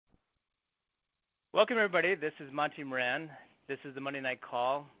Welcome, everybody. This is Monty Moran. This is the Monday Night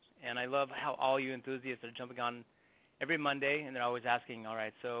Call, and I love how all you enthusiasts are jumping on every Monday, and they're always asking, all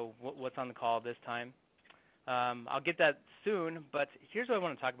right, so what's on the call this time? I'll get that soon, but here's what I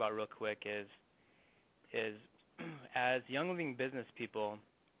want to talk about real quick is as young living business people,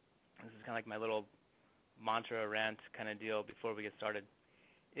 this is kind of like my little mantra rant kind of deal before we get started,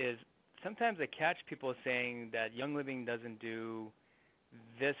 is sometimes I catch people saying that young living doesn't do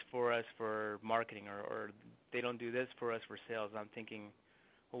this for us for marketing or they don't do this for us for sales. I'm thinking,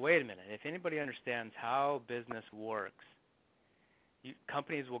 well, wait a minute. If anybody understands how business works,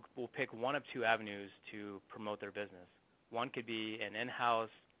 companies will pick one of two avenues to promote their business. One could be an in-house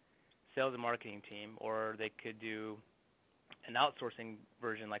sales and marketing team, or they could do an outsourcing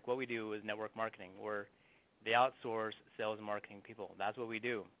version like what we do is network marketing, where they outsource sales and marketing people. That's what we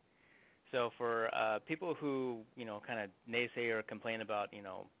do. So for people who kind of naysay or complain about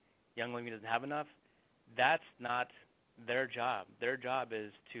Young Living doesn't have enough, that's not their job. Their job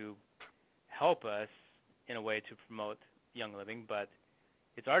is to help us in a way to promote Young Living, but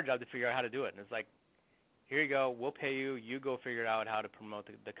it's our job to figure out how to do it. And it's like, here you go, we'll pay you. You go figure out how to promote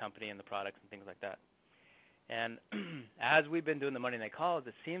the company and the products and things like that. And as we've been doing the Monday Night Calls,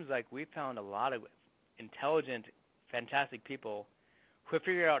 it seems like we've found a lot of intelligent, fantastic people who have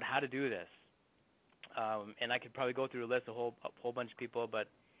figured out how to do this. And I could probably go through a list, a whole bunch of people, but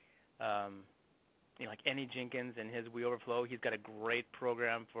like Andy Jenkins and his We Overflow, he's got a great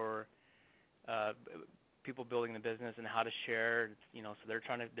program for uh, people building the business and how to share. So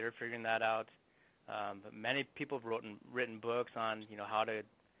they're figuring that out. But many people have written books on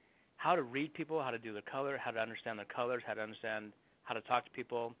how to read people, how to do their color, how to understand their colors, how to understand how to talk to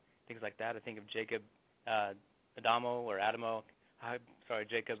people, things like that. I think of Jacob Adamo or Adamo. I'm sorry,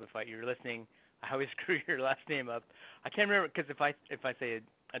 Jacob, if you're listening. I always screw your last name up. I can't remember because if I say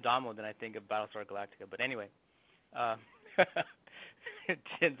Adamo, then I think of Battlestar Galactica. But anyway, uh,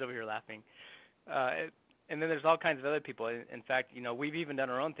 Jen's over here laughing. And then there's all kinds of other people. In fact, we've even done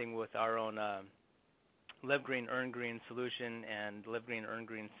our own thing with our own Live Green, Earn Green solution and Live Green, Earn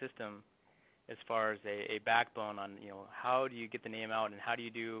Green system as far as a backbone on, how do you get the name out and how do you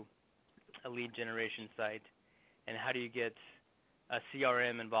do a lead generation site and how do you get a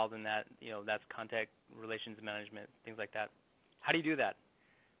CRM involved in that, that's contact relations management, things like that. How do you do that?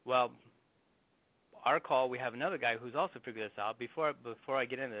 Well, our call, we have another guy who's also figured this out. Before I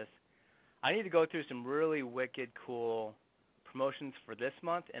get into this, I need to go through some really wicked cool promotions for this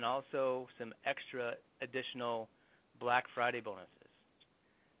month and also some extra additional Black Friday bonuses.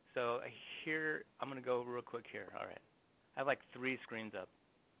 So here, I'm going to go real quick here. All right. I have like 3 screens up.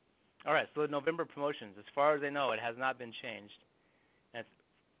 All right, so the November promotions, as far as I know, it has not been changed. And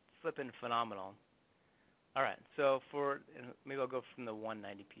it's flipping phenomenal. All right, so maybe I'll go from the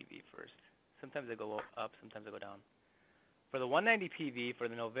 190 PV first. Sometimes they go up, sometimes they go down. For the 190 PV for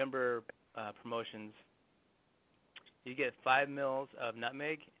the November promotions, you get 5 mils of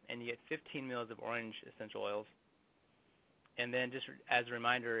nutmeg and you get 15 mils of orange essential oils. And then just as a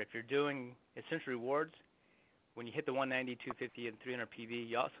reminder, if you're doing essential rewards, when you hit the 190, 250, and 300 PV,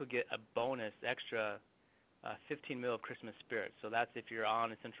 you also get a bonus extra 15 mil of Christmas spirit. So that's if you're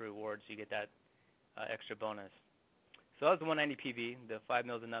on essential rewards, you get that extra bonus. So that was the 190 PV, the 5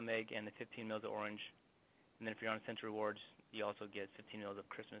 mils of nutmeg and the 15 mils of orange. And then if you're on essential rewards, you also get 15 mils of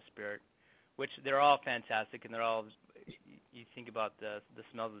Christmas spirit, which they're all fantastic and they're all. You think about the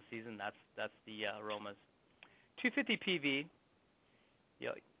smells of the season. That's the aromas. 250 PV.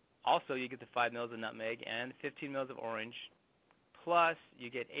 Also, you get the 5 mils of nutmeg and 15 mils of orange, plus you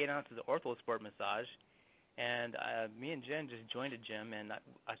get 8 ounces of OrthoSport massage. And me and Jen just joined a gym, and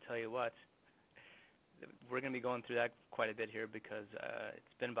I tell you what, we're going to be going through that quite a bit here because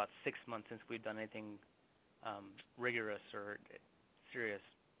it's been about 6 months since we've done anything rigorous or serious,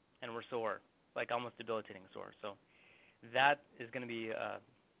 and we're sore, like almost debilitating sore. So that is going to be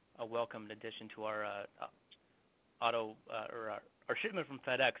a welcomed addition to our our shipment from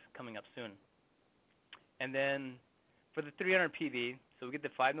FedEx coming up soon. And then for the 300 PV, so we get the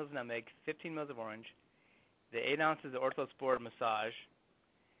 5 mils of nutmeg, 15 mils of orange, the 8 ounces of OrthoSport massage,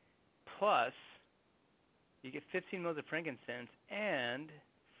 plus you get 15 mils of frankincense and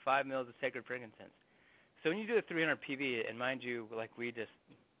 5 mils of sacred frankincense. So when you do the 300 PV, and mind you, like it's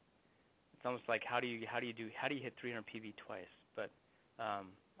almost like how do you hit 300 PV twice? But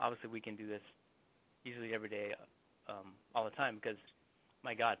obviously we can do this easily every day, all the time because,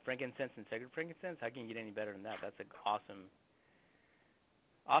 my God, frankincense and sacred frankincense, how can you get any better than that? That's an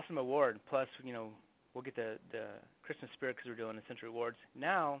awesome award. Plus, we'll get the Christmas spirit because we're doing essential rewards.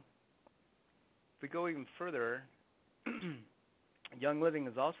 Now, if we go even further, Young Living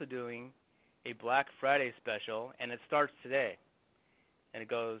is also doing a Black Friday special, and it starts today, and it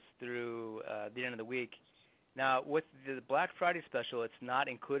goes through the end of the week. Now, with the Black Friday special, it's not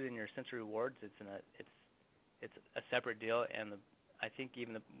included in your Century Rewards. It's a separate deal, and I think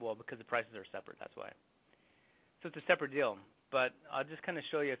even because the prices are separate, that's why. So it's a separate deal. But I'll just kind of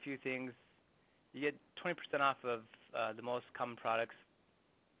show you a few things. You get 20% off of the most common products.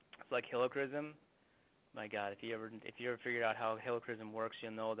 It's like Helichrysum. My God, if you ever figured out how Helichrysum works,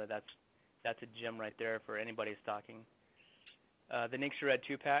 you'll know that that's a gem right there for anybody stocking. The Ningxia Red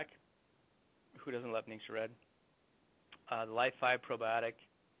 2-pack. Who doesn't love Ningxia Red? The Life 5 probiotic.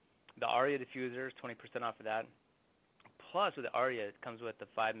 The Aria diffuser is 20% off of that. Plus, with the Aria, it comes with the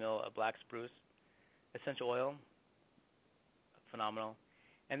 5 ml of black spruce essential oil. Phenomenal.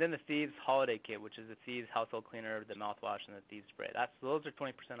 And then the Thieves Holiday Kit, which is the Thieves household cleaner, the mouthwash, and the Thieves spray. Those are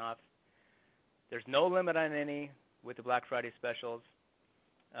 20% off. There's no limit on any with the Black Friday specials.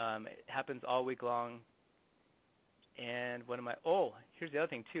 It happens all week long. And here's the other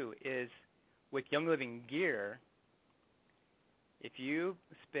thing too, is with Young Living gear, if you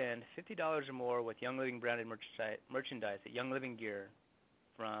spend $50 or more with Young Living branded merchandise at Young Living Gear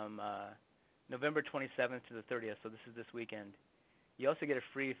from November 27th to the 30th, so this is this weekend, you also get a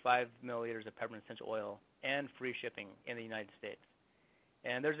free 5 milliliters of peppermint essential oil and free shipping in the United States.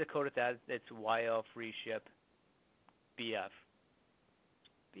 And there's a code with that. It's YL free ship BF.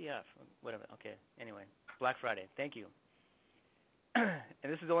 BF, whatever. Okay, anyway, Black Friday. Thank you.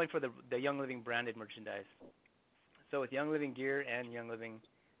 And this is only for the Young Living branded merchandise. So with Young Living gear and Young Living,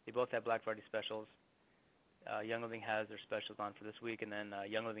 they both have Black Friday specials. Young Living has their specials on for this week, and then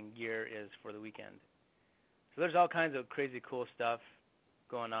Young Living gear is for the weekend. So there's all kinds of crazy cool stuff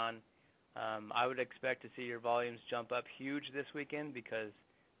going on. I would expect to see your volumes jump up huge this weekend because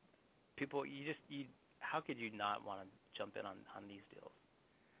people, how could you not want to jump in on these deals?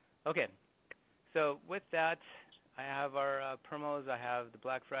 Okay, so with that, I have our promos. I have the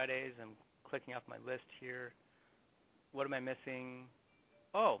Black Fridays. I'm clicking off my list here. What am I missing?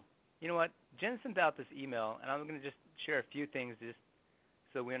 Oh, you know what? Jen sent out this email, and I'm going to just share a few things just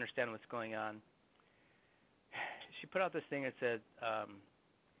so we understand what's going on. She put out this thing that said,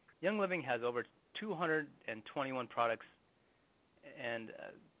 Young Living has over 221 products, and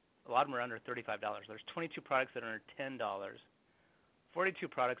a lot of them are under $35. There's 22 products that are under $10, 42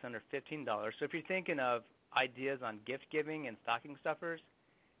 products under $15. So if you're thinking of ideas on gift giving and stocking stuffers,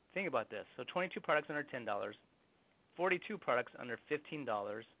 think about this. So 22 products under $10, 42 products under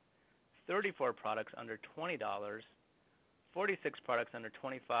 $15, 34 products under $20, 46 products under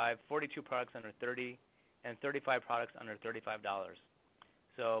 $25, 42 products under $30, and 35 products under $35.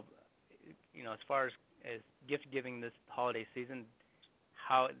 So, as far as gift giving this holiday season,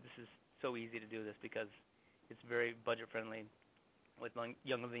 this is so easy to do this because it's very budget friendly. With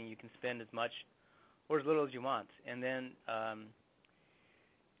Young Living, you can spend as much or as little as you want. And then,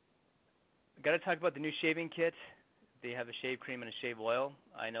 got to talk about the new shaving kit. They have a shave cream and a shave oil.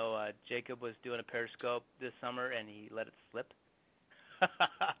 I know Jacob was doing a Periscope this summer and he let it slip.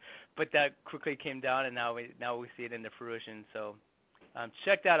 But that quickly came down, and now we see it into fruition. So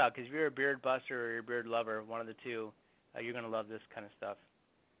check that out, because if you're a beard buster or you're a beard lover, one of the two, you're going to love this kind of stuff.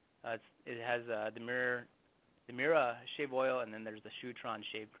 It has the Mira shave oil, and then there's the Shutron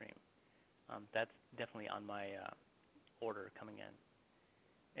shave cream. That's definitely on my order coming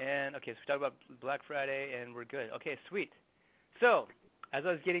in. And okay, so we talked about Black Friday, and we're good. Okay, sweet. So as I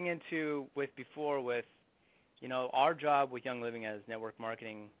was getting into with our job with Young Living as network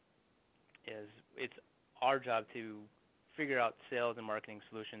marketing is it's our job to figure out sales and marketing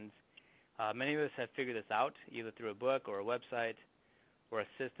solutions. Many of us have figured this out either through a book or a website or a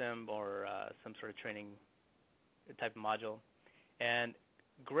system or some sort of training type of module. And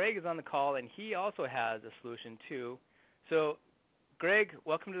Greg is on the call, and he also has a solution too. So Greg,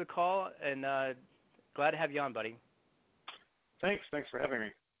 welcome to the call, and glad to have you on, buddy. Thanks for having me.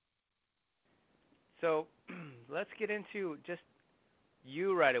 So let's get into just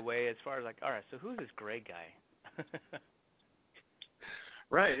you right away as far as all right, so who's this Greg guy?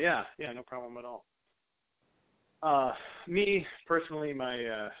 Right, yeah, no problem at all. Me, personally,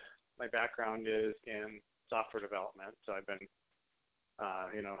 my background is in software development, so I've been,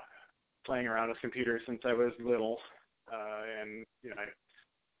 playing around with computers since I was little, and,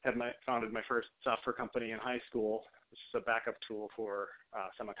 I founded my first software company in high school, which is a backup tool for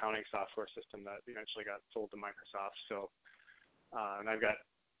some accounting software system that eventually got sold to Microsoft. So, and I've got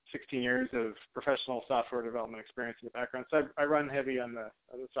 16 years of professional software development experience in the background. So I run heavy on the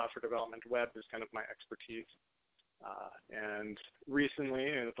software development. Web is kind of my expertise. And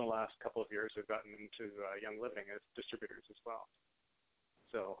recently, in the last couple of years, we've gotten into Young Living as distributors as well.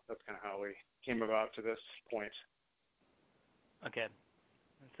 So that's kind of how we came about to this point. Okay.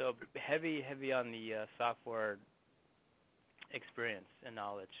 So heavy on the software experience and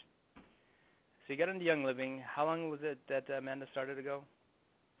knowledge. So you got into Young Living. How long was it that Amanda started ago?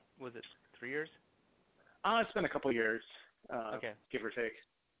 Was it 3 years? It's been a couple years, Okay. give or take.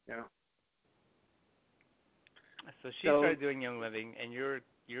 Yeah. So she started doing Young Living, and you're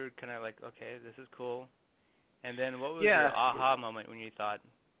kind of like, okay, this is cool. And then what was your aha moment when you thought,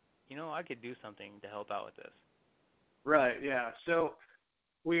 I could do something to help out with this? Right. Yeah. So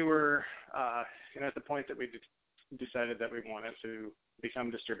we were, at the point that we decided that we wanted to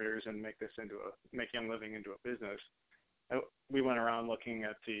become distributors and make Young Living into a business. We went around looking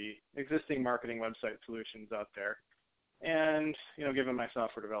at the existing marketing website solutions out there, and given my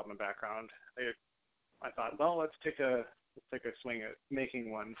software development background, I thought, well, let's take a swing at making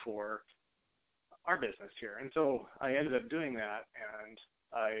one for our business here. And so I ended up doing that, and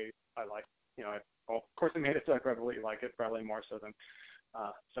I like, of course I made it so I probably like it, probably more so than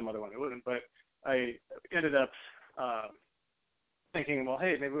some other one who wouldn't, but I ended up thinking, well,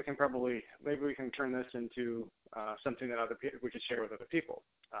 hey, maybe we can turn this into something that we could share with other people,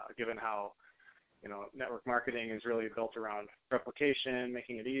 given how, network marketing is really built around replication,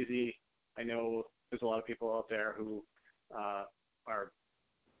 making it easy. I know there's a lot of people out there who are,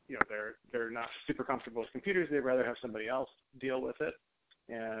 they're not super comfortable with computers. They'd rather have somebody else deal with it.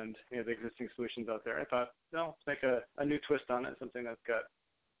 And the existing solutions out there, I thought, no, let's make a new twist on it, something that's got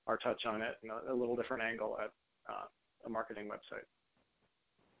our touch on it, a little different angle at a marketing website.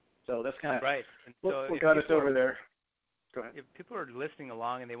 So that's kind of right. And so what got us over there. Go ahead. If people are listening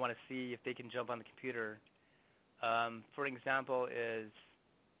along and they want to see if they can jump on the computer, for example,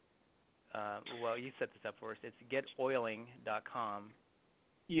 well, you set this up for us. It's getoiling.com.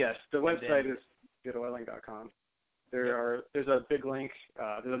 Yes, the website is getoiling.com. There's a big link.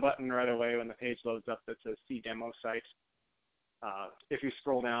 There's a button right away when the page loads up that says "See Demo Site." If you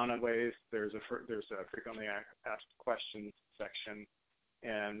scroll down a ways, there's a frequently asked questions section,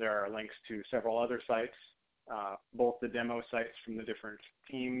 and there are links to several other sites, both the demo sites from the different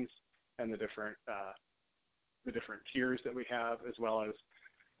teams and the different tiers that we have, as well as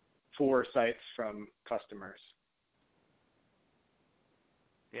 4 sites from customers.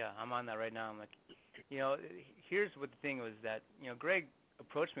 Yeah, I'm on that right now. I'm like, here's what the thing was that, Greg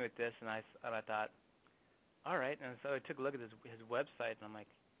approached me with this, and I thought, all right. And so I took a look at his website, and I'm like,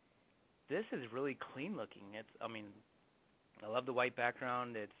 this is really clean looking. I love the white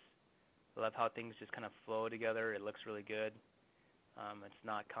background. I love how things just kind of flow together. It looks really good. It's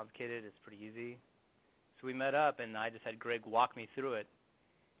not complicated. It's pretty easy. So we met up, and I just had Greg walk me through it.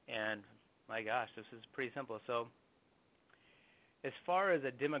 And my gosh, this is pretty simple. So as far as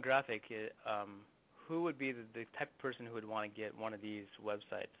a demographic, who would be the type of person who would want to get one of these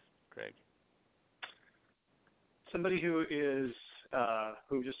websites, Greg? Somebody who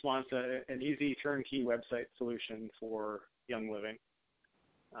just wants an easy turnkey website solution for Young Living.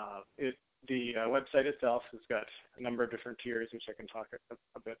 The website itself has got a number of different tiers, which I can talk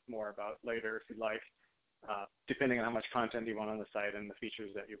a bit more about later if you'd like, depending on how much content you want on the site and the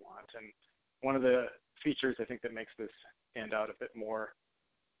features that you want. And one of the features I think that makes this stand out a bit more,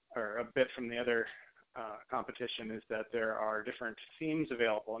 or a bit from the other competition, is that there are different themes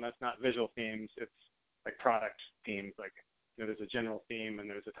available, and that's not visual themes, it's like product themes. Like, there's a general theme, and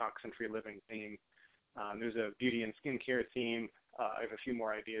there's a toxin-free living theme. There's a beauty and skincare theme. I have a few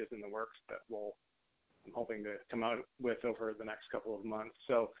more ideas in the works that I'm hoping to come out with over the next couple of months.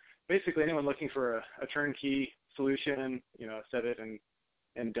 So basically, anyone looking for a turnkey solution, set it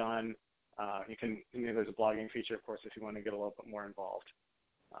and done. You can. There's a blogging feature, of course, if you want to get a little bit more involved.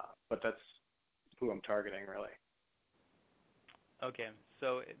 But that's who I'm targeting, really. Okay,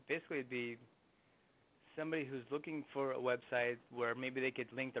 so basically it'd be somebody who's looking for a website where maybe they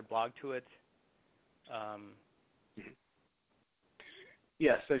could link their blog to it.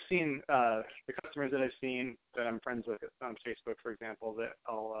 Yes, I've seen the customers that I've seen that I'm friends with on Facebook, for example, that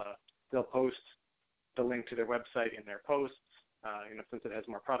they'll post the link to their website in their posts, since it has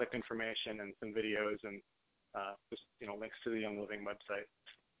more product information and some videos and just links to the Young Living website.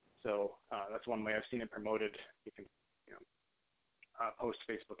 So that's one way I've seen it promoted. You can post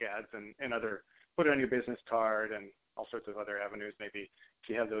Facebook ads and other, put it on your business card and all sorts of other avenues. Maybe if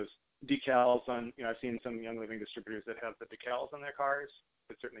you have those decals on, I've seen some Young Living distributors that have the decals on their cars,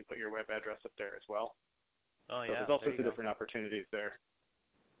 but certainly put your web address up there as well. Oh, yeah. So there's all sorts of different opportunities there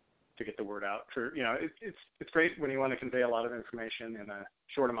to get the word out. For it's great when you want to convey a lot of information in a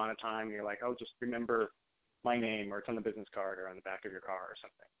short amount of time. You're like, oh, just remember my name, or it's on the business card or on the back of your car or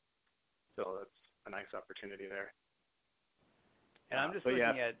something. So that's a nice opportunity there. And I'm just But yeah,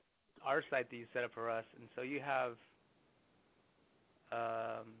 looking at our site that you set up for us, and so you have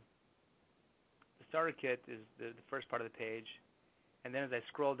the starter kit is the first part of the page, and then as I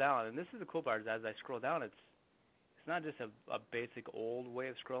scroll down, and this is the cool part, is as I scroll down, it's not just a basic old way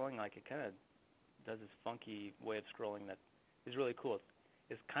of scrolling. Like it kind of does this funky way of scrolling that is really cool.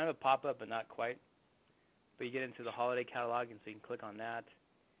 It's kind of a pop-up, but not quite. But you get into the holiday catalog, and so you can click on that.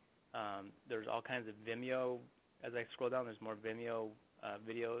 There's all kinds of Vimeo. As I scroll down, there's more Vimeo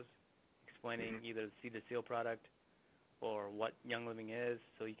videos explaining either the Seed to Seal product or what Young Living is,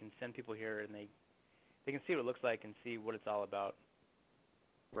 so you can send people here and they can see what it looks like and see what it's all about.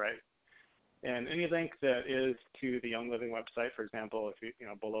 right. And any link that is to the Young Living website, for example,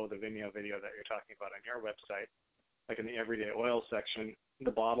 if below the Vimeo video that you're talking about on your website, like in the Everyday Oil section,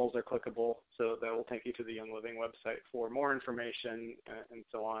 the bottles are clickable, so that will take you to the Young Living website for more information and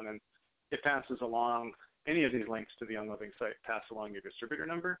so on. And it passes along, any of these links to the Young Living site pass along your distributor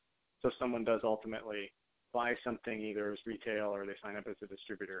number. So if someone does ultimately buy something either as retail or they sign up as a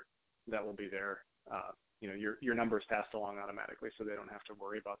distributor, that will be there. Your number is passed along automatically, so they don't have to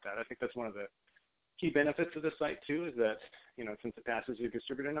worry about that. I think that's one of the key benefits of the site too, is that since it passes your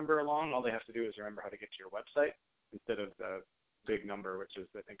distributor number along, all they have to do is remember how to get to your website instead of the big number, which is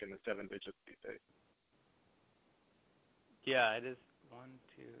I think in the 7 digits these days. Yeah, it is 1,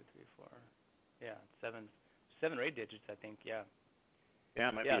 2, 3, 4. Yeah, seven or 8 digits, I think. Yeah. Yeah,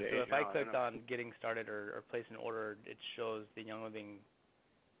 it might Yeah. be So 8 if I now. clicked on getting started or place an order, it shows the Young Living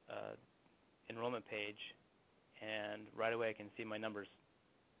enrollment page, and right away I can see my numbers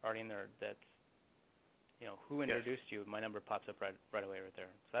already in there. That's who introduced you. My number pops up right away right there.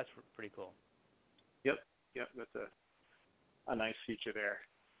 So that's pretty cool. Yep. That's a nice feature there.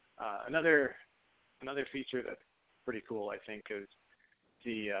 Another feature that's pretty cool, I think, is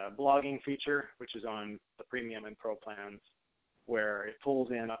the blogging feature, which is on the premium and pro plans, where it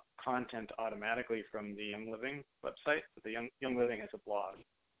pulls in content automatically from the Young Living website. But the Young Living has a blog,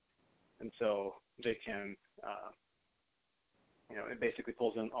 and so they can, it basically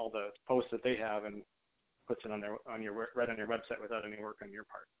pulls in all the posts that they have and puts it on your website without any work on your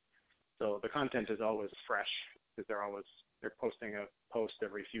part. So the content is always fresh because they're posting a post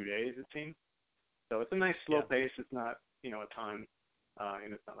every few days, it seems. So it's a nice slow pace. It's not a ton,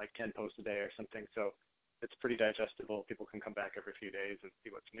 and it's not like 10 posts a day or something. So it's pretty digestible. People can come back every few days and see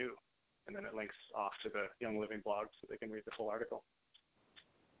what's new, and then it links off to the Young Living blog so they can read the full article.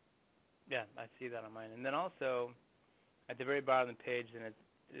 Yeah, I see that on mine. And then also at the very bottom of the page, then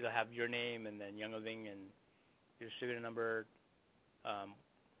it'll have your name and then Young Living and your distributor number,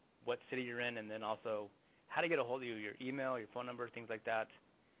 what city you're in, and then also how to get a hold of you, your email, your phone number, things like that.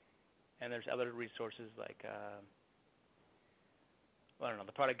 And there's other resources like,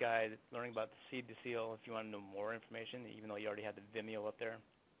 the product guide, learning about the Seed to Seal if you want to know more information, even though you already have the Vimeo up there.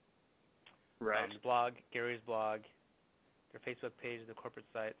 Right. The blog, Gary's blog, their Facebook page, the corporate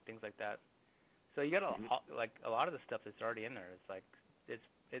site, things like that. So you got a lot of the stuff that's already in there. It's like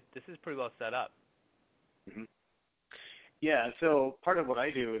this is pretty well set up. Mm-hmm. Yeah, so part of what I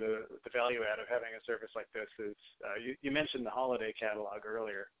do, the value add of having a service like this is, you mentioned the holiday catalog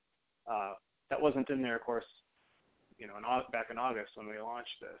earlier. That wasn't in there, of course, back in August when we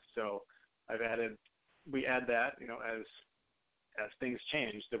launched this. So we add that, as things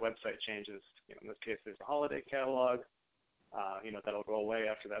change, the website changes. In this case, there's a holiday catalog, that'll go away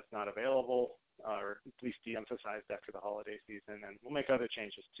after that's not available, or at least de-emphasized after the holiday season. And we'll make other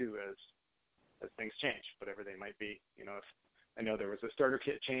changes too as things change, whatever they might be. If I know there was a starter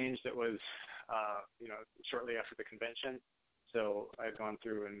kit change that was, shortly after the convention. So I've gone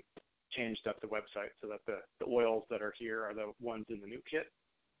through and changed up the website so that the oils that are here are the ones in the new kit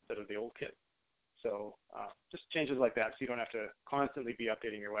instead of the old kit. So just changes like that, so you don't have to constantly be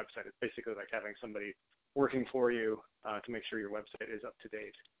updating your website. It's basically like having somebody working for you to make sure your website is up to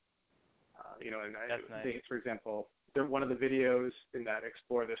date. That's nice. For example, one of the videos in that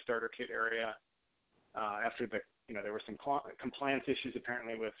Explore the Starter Kit area, after there were some compliance issues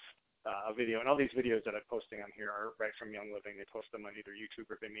apparently with a video, and all these videos that I'm posting on here are right from Young Living. They post them on either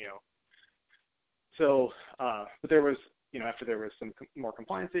YouTube or Vimeo. So, but there was, after there was some more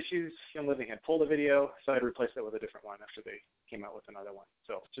compliance issues, Young Living had pulled a video, so I had replaced it with a different one after they came out with another one.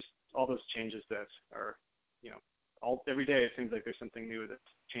 So just all those changes that are, every day it seems like there's something new that's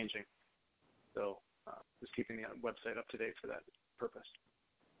changing. So just keeping the website up to date for that purpose.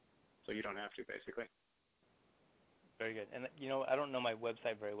 So you don't have to, basically. Very good. And I don't know my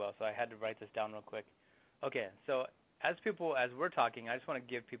website very well, so I had to write this down real quick. Okay, so as we're talking, I just want to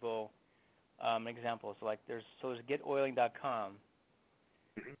give people an example. So there's getoiling.com,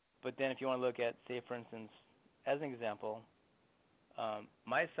 Mm-hmm. but then if you want to look at, say for instance, as an example,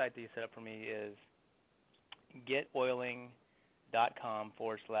 My site that you set up for me is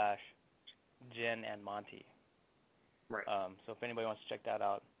getoiling.com/Jen and Monty. Right. So if anybody wants to check that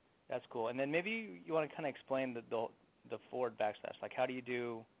out, that's cool. And then maybe you want to kind of explain the forward backslash. Like, how do you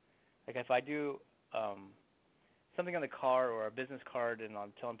do, like, if I do something on the car or a business card, and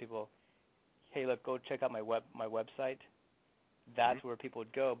I'm telling people, hey, look, go check out my website. That's where people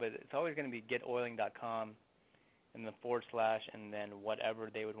would go, but it's always going to be getoiling.com and the / and then whatever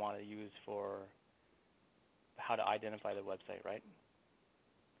they would want to use for how to identify the website, right?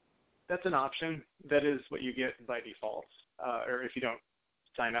 That's an option. That is what you get by default, or if you don't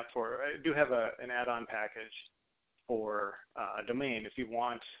sign up for it. I do have an add-on package for a domain. If you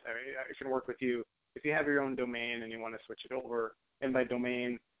want, I can work with you. If you have your own domain and you want to switch it over, and by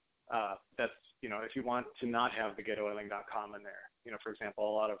domain, that's, if you want to not have the getoiling.com in there. For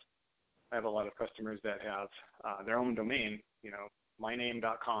example, I have a lot of customers that have their own domain,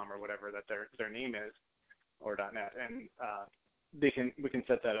 myname.com or whatever that their name is, or .net, and we can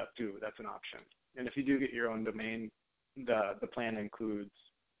set that up too. That's an option. And if you do get your own domain, the plan includes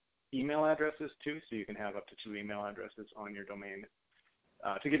email addresses too, so you can have up to 2 email addresses on your domain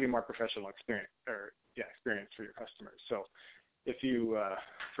to give you more professional experience for your customers. So if you,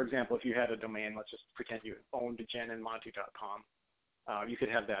 for example, if you had a domain, let's just pretend you owned jenandmonty.com, you could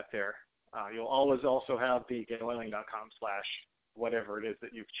have that there. You'll always also have the getoiling.com / whatever it is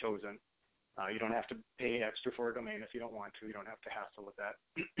that you've chosen. You don't have to pay extra for a domain if you don't want to. You don't have to hassle with that.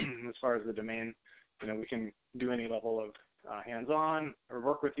 As far as the domain, we can do any level of hands-on or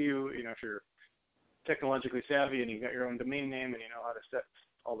work with you. If you're technologically savvy and you've got your own domain name and you know how to set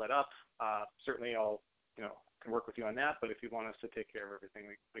all that up, certainly I'll, can work with you on that. But if you want us to take care of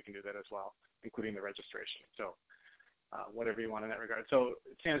everything, we can do that as well, including the registration. So whatever you want in that regard. So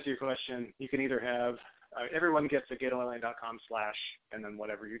to answer your question, you can either have, everyone gets a getoiling.com / and then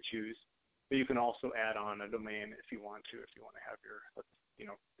whatever you choose. But you can also add on a domain if you want to have your,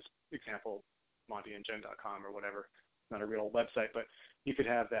 this example, montyandjen.com or whatever. It's not a real website, but you could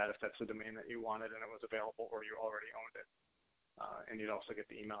have that if that's the domain that you wanted and it was available, or you already owned it. And you'd also get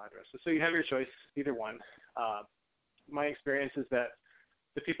the email addresses. So you have your choice, either one. My experience is that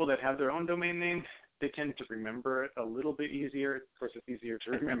the people that have their own domain name, they tend to remember it a little bit easier. Of course, it's easier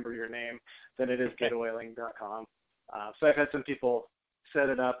to remember your name than it is getoiling.com. So I've had some people set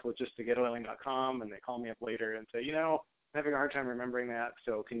it up with just the getoiling.com, and they call me up later and say, I'm having a hard time remembering that,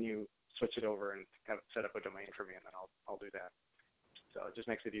 so can you switch it over and have it set up a domain for me, and then I'll do that. So it just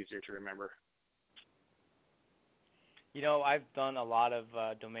makes it easier to remember. I've done a lot of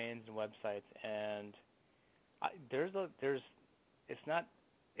domains and websites, and it's not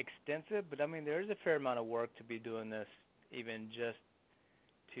extensive, but I mean, there's a fair amount of work to be doing this, even just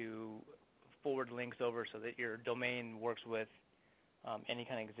to forward links over so that your domain works with any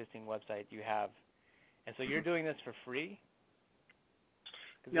kind of existing website you have. And so you're doing this for free?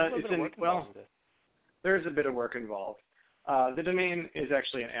 No, there's a bit of work involved. The domain is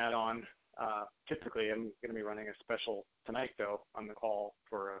actually an add-on. Typically, I'm going to be running a special tonight, though, on the call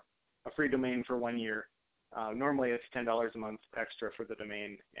for a free domain for 1 year. Normally, it's $10 a month extra for the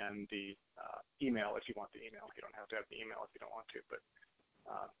domain and the email if you want the email. You don't have to have the email if you don't want to. But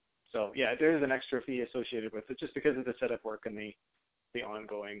so, yeah, there is an extra fee associated with it just because of the setup work and the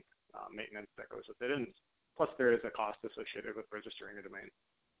ongoing maintenance that goes with it. And plus, there is a cost associated with registering a domain.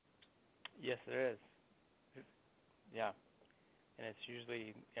 Yes, there is. Yeah. And it's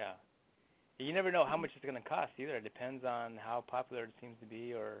usually, yeah. You never know how much it's going to cost either. It depends on how popular it seems to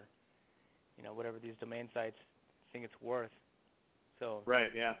be, or whatever these domain sites think it's worth. So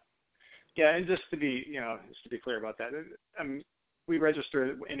right, yeah, and just to be clear about that, we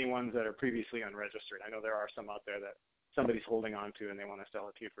register any ones that are previously unregistered. I know there are some out there that somebody's holding on to and they want to sell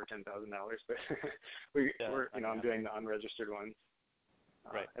it to you for $10,000, but I'm doing the unregistered ones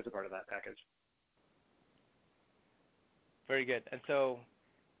right as a part of that package. Very good. And so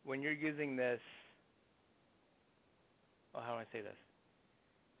when you're using this, how do I say this?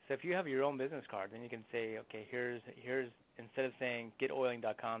 So if you have your own business card, then you can say, okay, here's instead of saying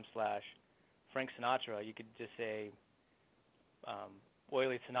getoiling.com / Frank Sinatra, you could just say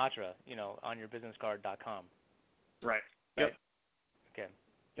Oily Sinatra, on your businesscard.com. Right. Yep. Okay.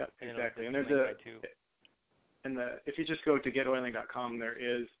 Yep. Exactly. And if you just go to getoiling.com,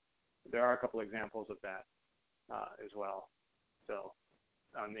 there are a couple examples of that as well. So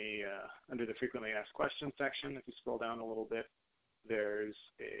on the under the frequently asked questions section, if you scroll down a little bit, there's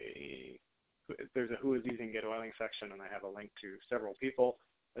a who is using getoiling section, and I have a link to several people.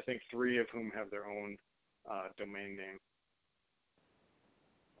 I think 3 of whom have their own domain name,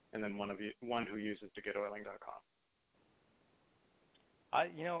 and then one who uses the getoiling.com.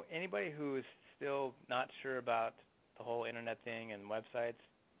 Anybody who is still not sure about the whole internet thing and websites,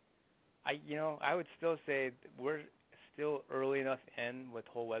 I would still say we're still early enough in with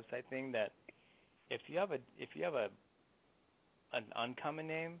the whole website thing that if you have an uncommon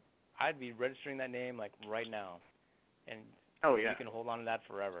name, I'd be registering that name like right now, and Oh you yeah. can hold on to that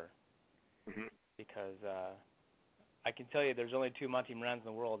forever Hmm. because I can tell you there's only two Monty Morans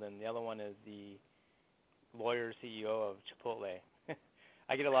in the world, and the other one is the lawyer CEO of Chipotle.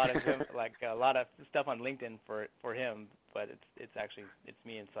 I get a lot of him, like a lot of stuff on LinkedIn for him, but it's actually it's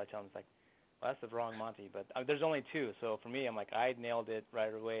me, and so I tell him it's like, well, that's the wrong Monty. But there's only two, so for me, I'm like I nailed it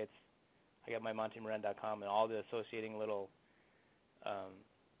right away. I got my montymoran.com and all the associating little um,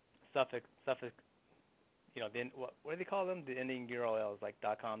 suffix, what do they call them? The ending URLs like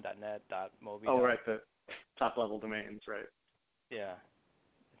 .com, .net, .mobi. Oh right, the top level domains, right? Yeah.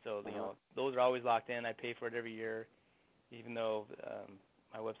 So Uh-huh. those are always locked in. I pay for it every year, even though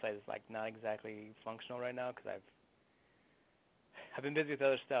my website is like not exactly functional right now because I've been busy with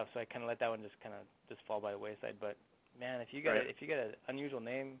other stuff, so I kind of let that one just fall by the wayside. But man, Right. if you got an unusual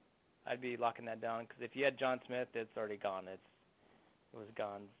name, I'd be locking that down because if you had John Smith, it's already gone. It was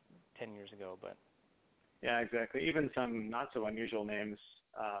gone 10 years ago. But Yeah, exactly. Even some not so unusual names.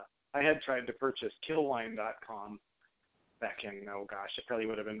 I had tried to purchase killwine.com back in, oh gosh, it probably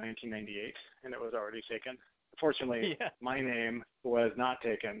would have been 1998, and it was already taken. Fortunately, yeah, my name was not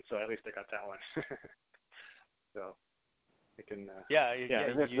taken, so at least I got that one. So I can, yeah, yeah,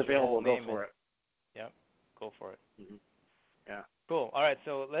 if you it's use your whole available, go name and for it. yep, go for it. Hmm. Yeah. Cool. All right,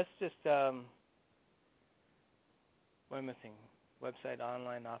 so let's just what am I missing? Website,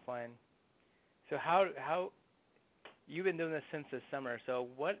 online, offline. So how you've been doing this since the summer. So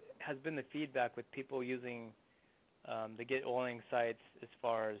what has been the feedback with people using the Get Oiling sites as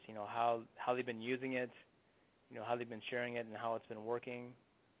far as how they've been using it, how they've been sharing it, and how it's been working?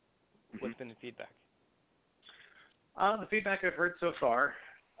 Hmm. What's been the feedback? The feedback I've heard so far,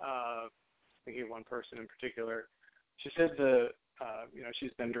 thinking of one person in particular, she said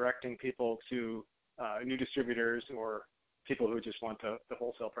she's been directing people to new distributors or people who just want the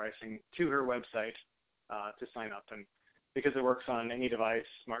wholesale pricing to her website to sign up. And because it works on any device,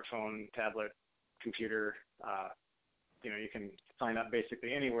 smartphone, tablet, computer, you can sign up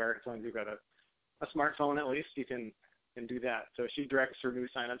basically anywhere. As long as you've got a smartphone, at least you can do that. So she directs her new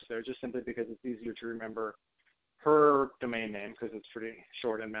signups there just simply because it's easier to remember her domain name because it's pretty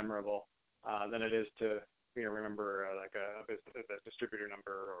short and memorable than it is to remember like a distributor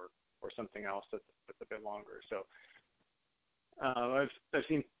number or something else that's a bit longer. So I've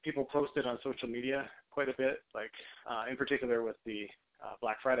seen people post it on social media quite a bit, like in particular with the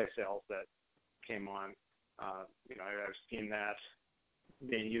Black Friday sales that came on. I've seen that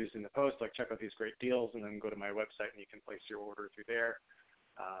being used in the post, like check out these great deals and then go to my website and you can place your order through there.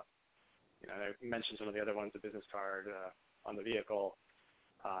 Uh, I mentioned some of the other ones, the business card on the vehicle.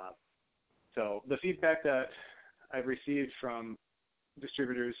 So the feedback that I've received from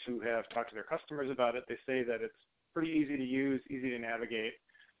distributors who have talked to their customers about it, they say that it's pretty easy to use, easy to navigate.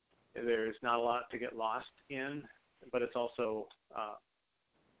 There's not a lot to get lost in, but it's also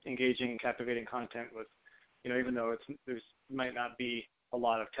engaging, captivating content with, even though there's might not be a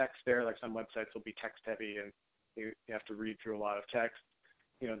lot of text there, like some websites will be text heavy and you have to read through a lot of text.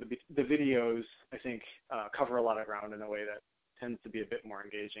 The videos, I think, cover a lot of ground in a way that tends to be a bit more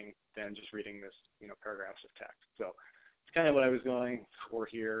engaging than just reading this, paragraphs of text. So it's kind of what I was going for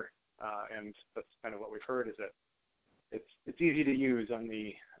here, and that's kind of what we've heard is that it's easy to use on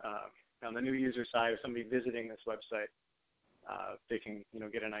the new user side. If somebody visiting this website, they can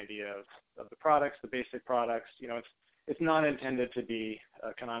get an idea of the products, the basic products. It's not intended to be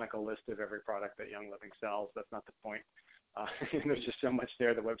a canonical list of every product that Young Living sells. That's not the point. There's just so much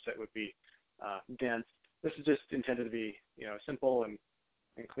there. The website would be dense. This is just intended to be simple and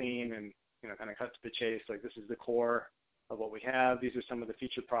clean and kind of cut to the chase. Like this is the core of what we have. These are some of the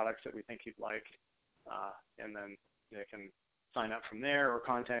featured products that we think you'd like, and then they can sign up from there or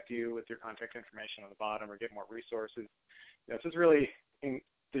contact you with your contact information on the bottom or get more resources. So it's really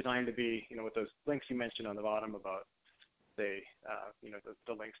designed to be with those links you mentioned on the bottom about the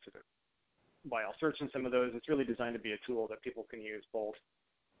links to the why I'll search in some of those. It's really designed to be a tool that people can use both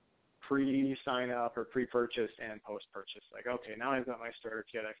pre-sign up or pre-purchase and post-purchase. Like, okay, now I've got my starter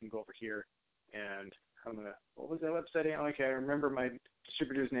kit, I can go over here and what was that website? Okay, I remember my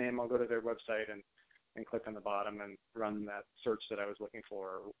distributor's name. I'll go to their website and click on the bottom and run that search that I was looking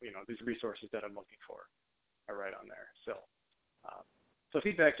for. These resources that I'm looking for are right on there. So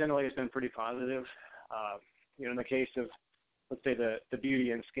feedback generally has been pretty positive. In the case of let's say the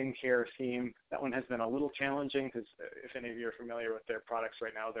beauty and skincare theme. That one has been a little challenging because if any of you are familiar with their products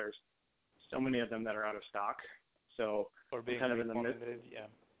right now, there's so many of them that are out of stock. So Or being kind of in the midst, yeah.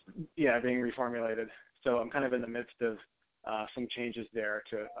 yeah, being reformulated. So I'm kind of in the midst of some changes there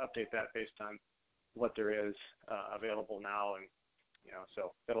to update that based on what there is available now, and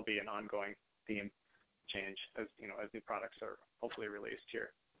so that'll be an ongoing theme change as as new products are hopefully released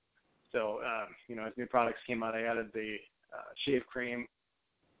here. So as new products came out, I added the shave cream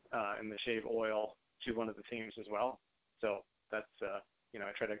and the shave oil to one of the themes as well. So that's I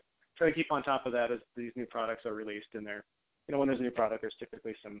try to keep on top of that as these new products are released, and they're when there's a new product, there's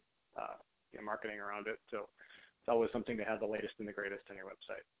typically some marketing around it. So it's always something to have the latest and the greatest on your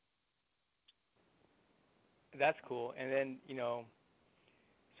website. That's cool. And then,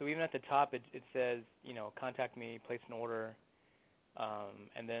 so even at the top, it says, contact me, place an order.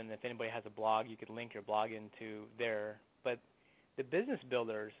 And then if anybody has a blog, you could link your blog into there. But the business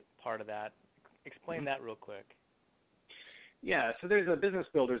builders part of that, explain that real quick. Yeah, so there's a business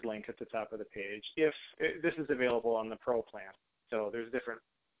builders link at the top of the page. If this is available on the Pro plan, so there's different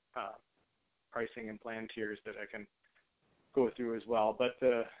pricing and plan tiers that I can go through as well. But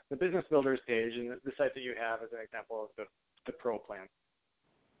the business builders page and the site that you have is an example of the Pro plan.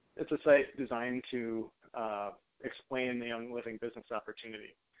 It's a site designed to explain the Young Living business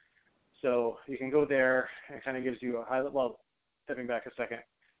opportunity. So you can go there, and it kind of gives you a high level. Well, stepping back a second,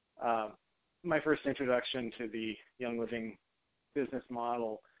 my first introduction to the Young Living business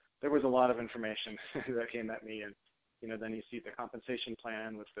model, there was a lot of information that came at me, and then you see the compensation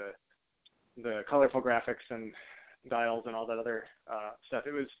plan with the colorful graphics and dials and all that other stuff.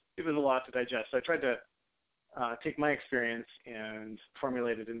 It was a lot to digest. So I tried to take my experience and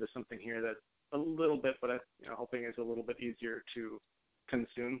formulate it into something here that's a little bit, but hoping is a little bit easier to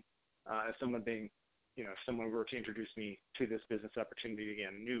consume. As someone being, if someone were to introduce me to this business opportunity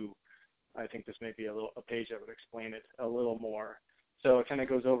again, new, I think this may be a page that would explain it a little more. So it kind of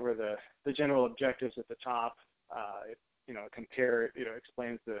goes over the general objectives at the top. It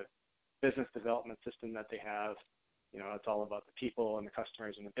explains the business development system that they have. It's all about the people and the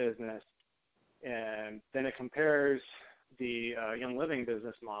customers and the business. And then it compares the Young Living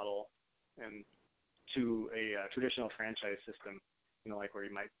business model and to a traditional franchise system, like where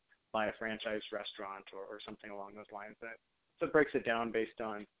you might buy a franchise restaurant or something along those lines. So it breaks it down based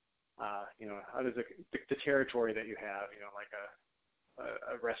on, how does the territory that you have, like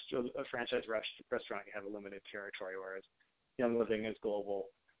a franchise restaurant, you have a limited territory, whereas Young Living is global.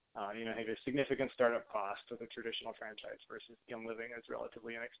 Have a significant startup cost with a traditional franchise versus Young Living is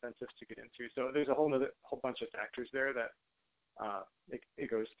relatively inexpensive to get into. So there's a whole bunch of factors there that it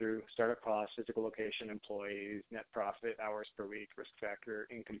goes through: startup costs, physical location, employees, net profit, hours per week, risk factor,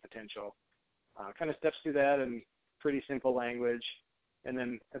 income potential. Kind of steps through that in pretty simple language. And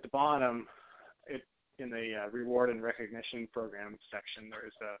then at the bottom, in the reward and recognition program section,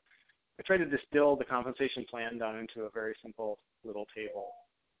 I tried to distill the compensation plan down into a very simple little table,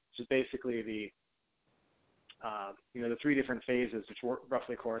 which is basically the three different phases, which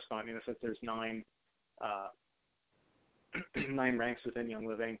roughly correspond. Since there's nine ranks within Young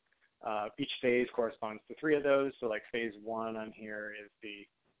Living, each phase corresponds to three of those. So like phase 1 on here is the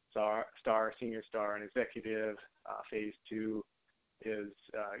star, senior star, and executive. Phase 2 is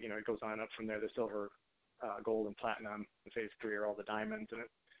it goes on up from there, the silver, gold, and platinum. And phase 3 are all the diamonds, and it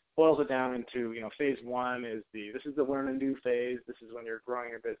boils it down into phase 1 is this is the learn and do phase. This is when you're growing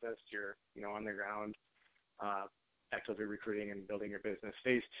your business, you're on the ground, actively recruiting and building your business.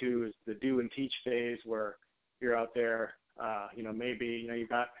 Phase 2 is the do and teach phase, where you're out there, maybe you've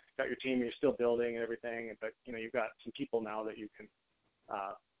got your team, you're still building and everything, but you've got some people now that you can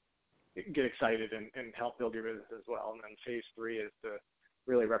get excited and help build your business as well. And then phase 3 is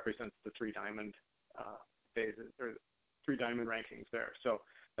really represents the three diamond phases, or three diamond rankings there. So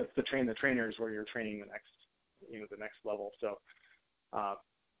that's the trainers, where you're training the next level. So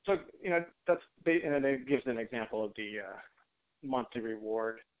that's, and it gives an example of the monthly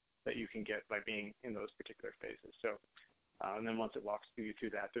reward that you can get by being in those particular phases. So and then once it walks you through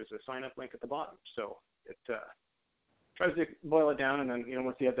that, there's a sign up link at the bottom. So it tries to boil it down, and then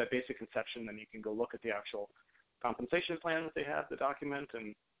once you have that basic conception, then you can go look at the actual compensation plan that they have, the document,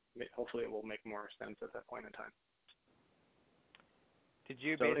 and hopefully it will make more sense at that point in time. Did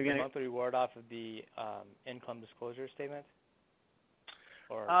you base the monthly reward off of the income disclosure statement?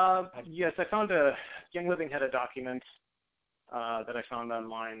 Yes, I found Young Living had a document that I found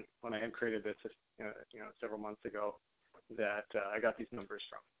online when I had created this, several months ago, that I got these numbers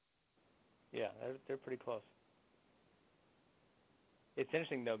from. Yeah, they're pretty close. It's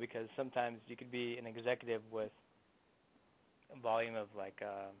interesting though, because sometimes you could be an executive with volume of like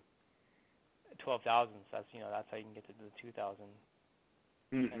 12,000. So that's how you can get to the 2,000.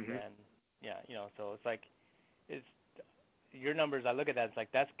 And Mm-hmm. then so it's like it's your numbers. I look at that. It's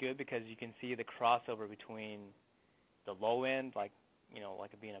like that's good because you can see the crossover between the low end, like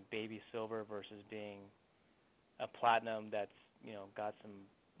it being a baby silver versus being a platinum that's got some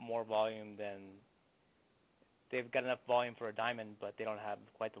more volume than they've got enough volume for a diamond, but they don't have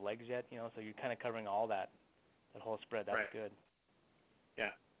quite the legs yet. So you're kind of covering all that whole spread. That's Right. good.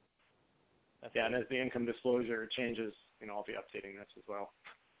 Yeah. That's Yeah, and good. as the income disclosure changes, I'll be updating this as well.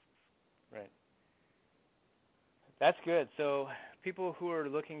 Right. That's good. So people who are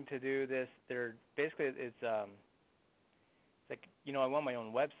looking to do this, they're basically it's like I want my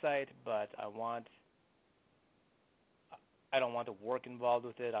own website, but I don't want the work involved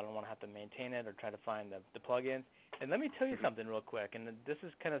with it. I don't want to have to maintain it or try to find the plugins. And let me tell you Mm-hmm. something real quick, and this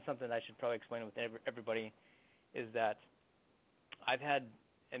is kind of something I should probably explain with everybody, is that I've had,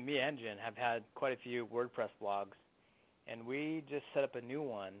 and me and Jen have had quite a few WordPress blogs, and we just set up a new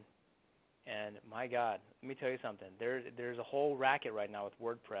one, and my God, let me tell you something. There's a whole racket right now with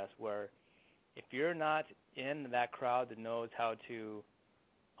WordPress where if you're not in that crowd that knows how to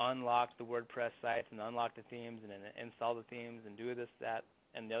unlock the WordPress sites and unlock the themes and then install the themes and do this, that,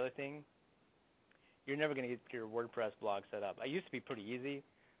 and the other thing, you're never going to get your WordPress blog set up. I used to be pretty easy.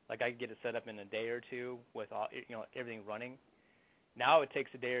 Like I could get it set up in a day or two with all, everything running. Now it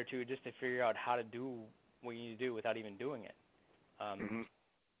takes a day or two just to figure out how to do what you need to do without even doing it. Mm-hmm.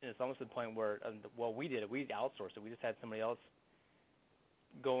 And it's almost to the point where, we did it. We outsourced it. We just had somebody else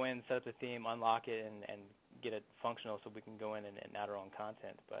go in, set up the theme, unlock it, and get it functional so we can go in and add our own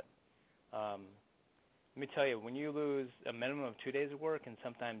content. But let me tell you, when you lose a minimum of 2 days of work and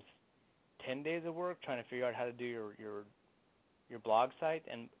sometimes 10 days of work trying to figure out how to do your blog site,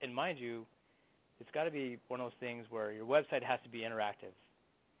 and mind you, it's got to be one of those things where your website has to be interactive.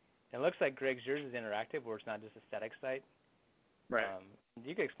 And it looks like Greg's yours is interactive, where it's not just a static site. Right.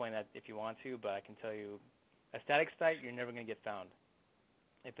 You can explain that if you want to, but I can tell you, a static site, you're never going to get found.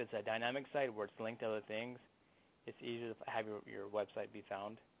 If it's a dynamic site where it's linked to other things, it's easier to have your website be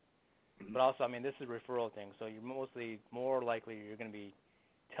found. Mm-hmm. But also, this is a referral thing, so you're more likely you're going to be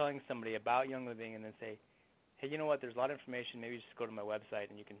telling somebody about Young Living and then say, hey, you know what, there's a lot of information, maybe just go to my website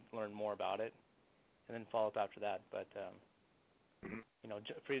and you can learn more about it, and then follow up after that. But, Mm-hmm.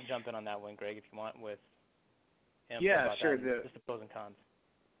 free to jump in on that one, Greg, if you want, with info Yeah, about sure. that and just the pros and cons.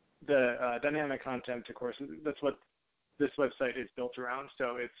 The dynamic content, of course, that's what this website is built around.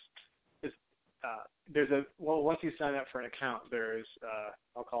 So once you sign up for an account, there's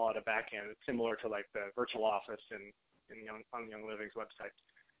I'll call it a backend. It's similar to like the virtual office on Young Living's website.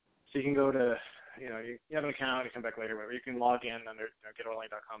 So you can go to, you have an account, you come back later, whatever. You can log in under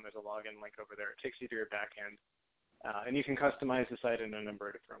getoiling.com. There's a login link over there. It takes you to your backend. And you can customize the site in a number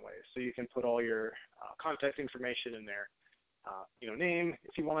of different ways. So you can put all your contact information in there. Name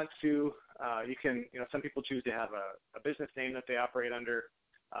if you want to. You can, some people choose to have a business name that they operate under.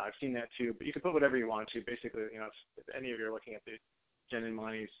 I've seen that too, but you can put whatever you want to. Basically, if any of you are looking at the Jen and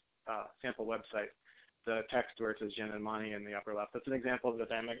Monty's sample website, the text where it says Jen and Monty in the upper left, that's an example of the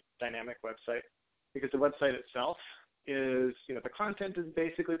dynamic website, because the website itself is, the content is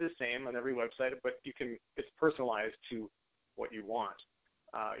basically the same on every website, but it's personalized to what you want.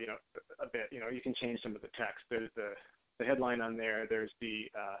 A bit. You can change some of the text. There's the headline on there. There's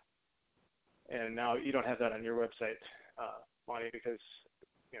and now you don't have that on your website, Monty, because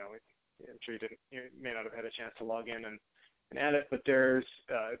I'm sure you may not have had a chance to log in and add it. But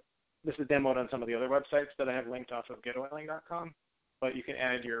this is demoed on some of the other websites that I have linked off of getoiling.com. But you can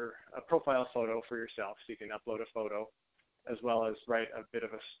add a profile photo for yourself, so you can upload a photo, as well as write a bit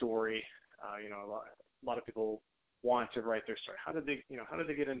of a story. A lot of people want to write their story. How did they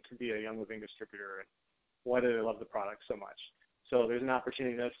get into be a Young Living distributor, and why do they love the product so much? So there's an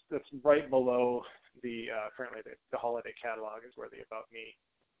opportunity that's right below currently the holiday catalog is where the About Me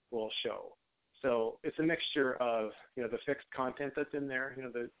will show. So it's a mixture of the fixed content that's in there,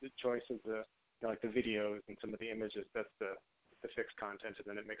 the choice of the like the videos and some of the images. That's the fixed content, and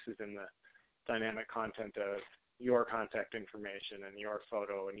then it mixes in the dynamic content of your contact information and your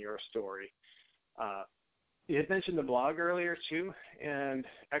photo and your story. You had mentioned the blog earlier too, and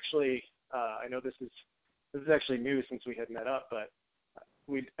actually I know this is actually new since we had met up, but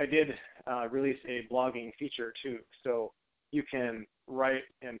I did release a blogging feature too. So you can write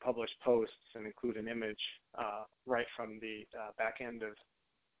and publish posts and include an image right from the back end of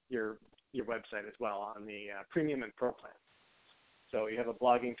your website as well on the Premium and Pro plan. So you have a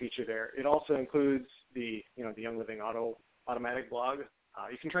blogging feature there. It also includes the Young Living automatic blog.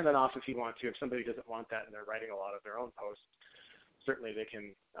 You can turn that off if you want to. If somebody doesn't want that and they're writing a lot of their own posts, certainly they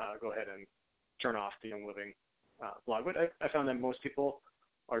can go ahead and turn off the Young Living blog. But I found that most people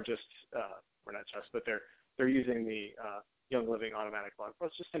are just, or not just, but they're using the Young Living automatic blog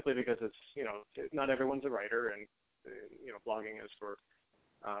posts just simply because it's, not everyone's a writer, and blogging is for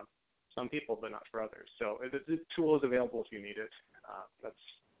some people, but not for others. So the tool is available if you need it. That's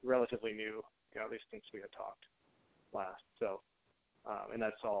relatively new, at least since we had talked last. So, and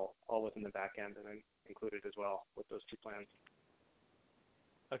that's all within the back end and then included as well with those two plans.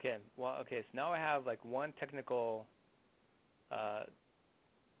 Okay. Well, okay. So now I have like one technical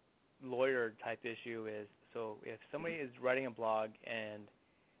lawyer type issue is, so if somebody is writing a blog and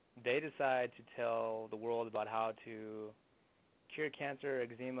they decide to tell the world about how to cure cancer,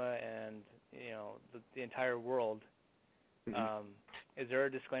 eczema, and the entire world, is there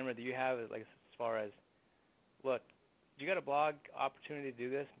a disclaimer that you have, like as far as, look, you got a blog opportunity to do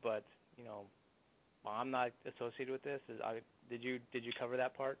this, but well, I'm not associated with this. Did you cover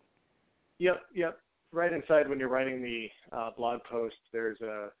that part? Yep. Right inside when you're writing the blog post, there's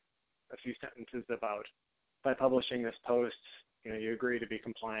a few sentences about, by publishing this post, you agree to be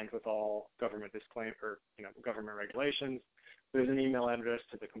compliant with all government government regulations. There's an email address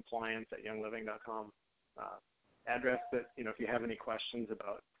to the compliance@youngliving.com address that, if you have any questions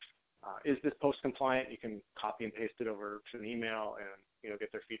about, is this post compliant, you can copy and paste it over to an email and,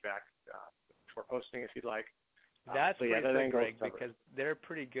 get their feedback before posting if you'd like. That's pretty quick, Greg, because they're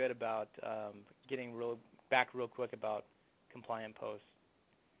pretty good about getting real quick about compliant posts.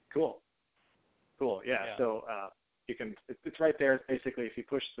 Cool. Yeah. So you can. It's right there. Basically, if you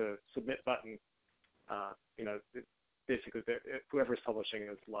push the submit button, basically whoever's publishing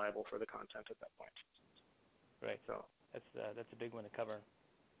is liable for the content at that point. Right. So that's a big one to cover.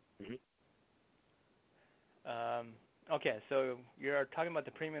 Mm-hmm. Okay. So you're talking about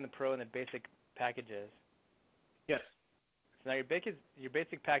the premium, the pro, and the basic packages. Yes. So now your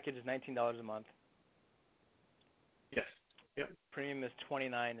basic package is $19 a month. Yes. Yep. Premium is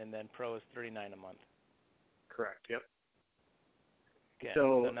 $29, and then pro is $39 a month. Correct. Yep. Okay.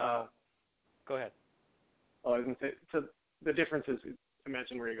 So now, go ahead. I was going to say, so the differences,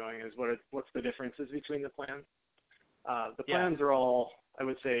 imagine where you're going, is what's the differences between the plans? The plans are all, I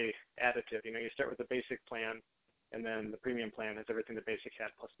would say, additive. You start with the basic plan, and then the premium plan has everything the basic had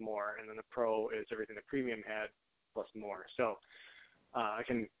plus more, and then the pro is everything the premium had plus more. So I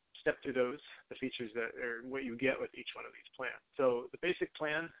can step through those, the features that are what you get with each one of these plans. So the basic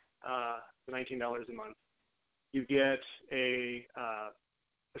plan, the $19 a month, you get a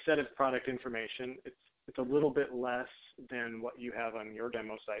set of product information. It's a little bit less than what you have on your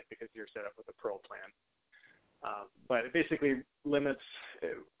demo site because you're set up with a pro plan. But it basically limits,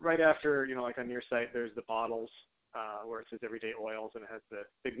 right after, like on your site, there's the bottles where it says everyday oils, and it has the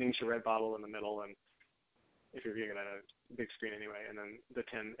big Ningxia red bottle in the middle, and if you're viewing it on a big screen anyway, and then the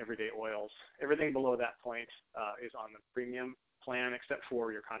 10 everyday oils. Everything below that point is on the premium plan except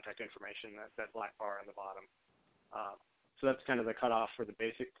for your contact information, that black bar on the bottom. So that's kind of the cutoff for the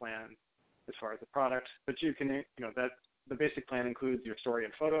basic plan as far as the product. But you can, the basic plan includes your story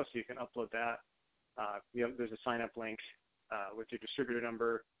and photo, so you can upload that. There's a sign-up link with your distributor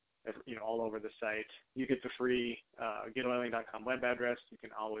number, all over the site. You get the free getoiling.com web address. You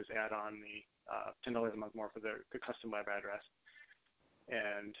can always add on the $10 a month more for the custom web address.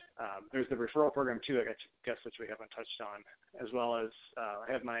 And there's the referral program too, I guess, which we haven't touched on, as well as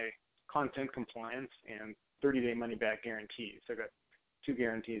I have my content compliance and 30-day money-back guarantees. So I've got two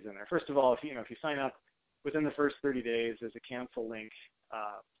guarantees in there. First of all, if you sign up within the first 30 days, there's a cancel link.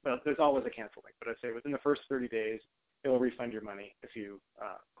 Well, there's always a cancel link, but I'd say within the first 30 days, it'll refund your money if you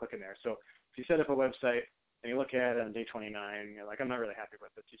click in there. So if you set up a website and you look at it on day 29, you're like, I'm not really happy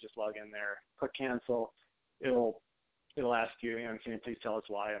with it. You just log in there, click cancel. It'll ask you, can you please tell us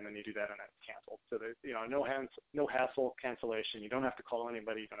why? And then you do that and it's canceled. So there's, no hassle cancellation. You don't have to call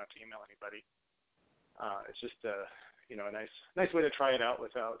anybody. You don't have to email anybody. It's just a nice way to try it out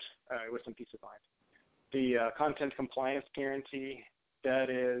with some peace of mind. The content compliance guarantee,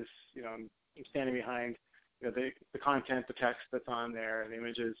 that is, I'm standing behind, the content, the text that's on there, and the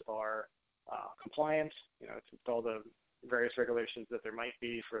images are compliant. It's all the various regulations that there might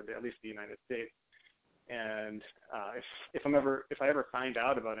be for at least the United States. And if I ever find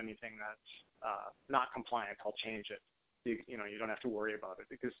out about anything that's not compliant, I'll change it. You don't have to worry about it,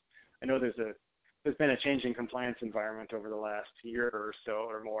 because I know there's been a changing compliance environment over the last year or so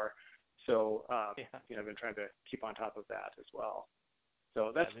or more. So I've been trying to keep on top of that as well.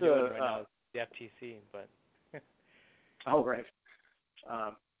 So that's right now, the FTC, but oh, right.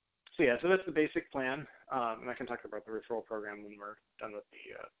 So that's the basic plan, and I can talk about the referral program when we're done with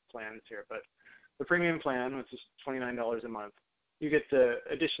the plans here. But the premium plan, which is $29 a month, you get the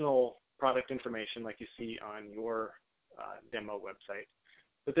additional product information like you see on your demo website.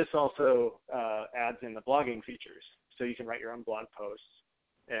 But this also adds in the blogging features, so you can write your own blog posts,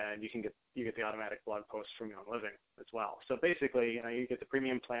 and you get the automatic blog posts from YoungLiving as well. So basically, you get the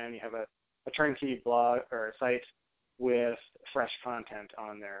premium plan. You have a turnkey blog or a site with fresh content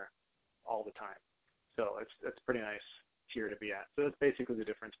on there all the time. So it's pretty nice tier to be at. So that's basically the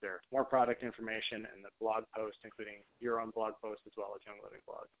difference there. More product information and the blog post, including your own blog post as well as YoungLiving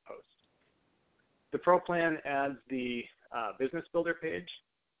blog posts. The Pro plan adds the business builder page,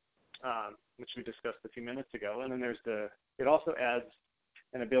 which we discussed a few minutes ago, and then it also adds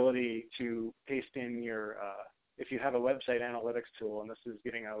an ability to paste in your, if you have a website analytics tool, and this is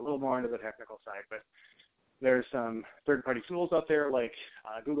getting a little more into the technical side, but there's some third-party tools out there like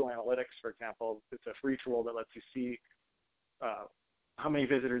Google Analytics, for example. It's a free tool that lets you see how many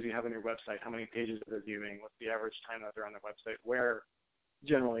visitors you have on your website, how many pages they're viewing, what's the average time that they're on their website, where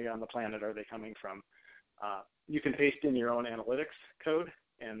generally on the planet are they coming from. You can paste in your own analytics code,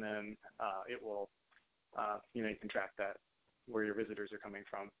 and then it will, you can track that, where your visitors are coming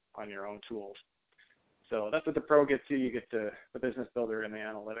from on your own tools. So that's what the Pro gets you. You get the business builder and the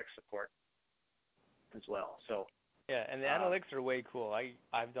analytics support as well. So yeah, and the analytics are way cool.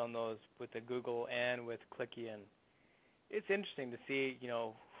 I've done those with the Google and with Clicky, and it's interesting to see,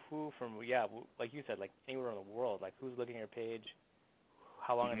 who from, like you said, like anywhere in the world, like who's looking at your page,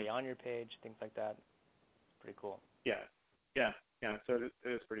 how long are they on your page, things like that. Pretty cool. Yeah. So it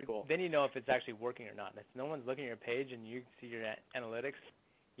is pretty cool. Then you know if it's actually working or not. If no one's looking at your page and you see your analytics,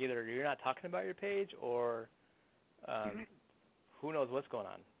 either you're not talking about your page or who knows what's going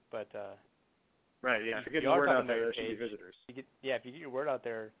on. But right, yeah. If you get the word out there, there should be visitors. If you get your word out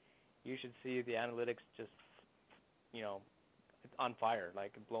there, you should see the analytics just, it's on fire,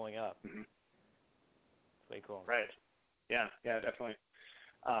 like blowing up. Mm-hmm. It's way cool. Right. Yeah, definitely.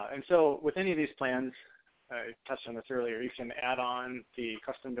 And so with any of these plans, I touched on this earlier, you can add on the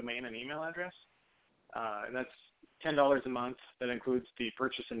custom domain and email address. And that's $10 a month. That includes the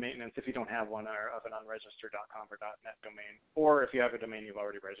purchase and maintenance if you don't have one of an unregistered.com or .net domain. Or if you have a domain you've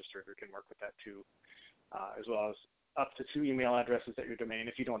already registered, we can work with that too, as well as up to 2 email addresses at your domain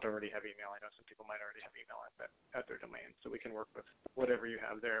if you don't already have email. I know some people might already have email at their domain, so we can work with whatever you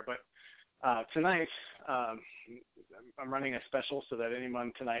have there. But tonight, I'm running a special so that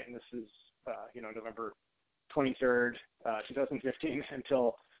anyone tonight, and this is November 23rd, 2015,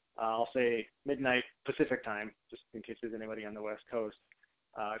 until I'll say midnight Pacific time, just in case there's anybody on the West Coast.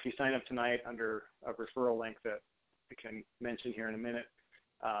 If you sign up tonight under a referral link that I can mention here in a minute,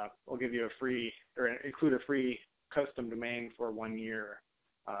 we'll give you include a free custom domain for 1 year.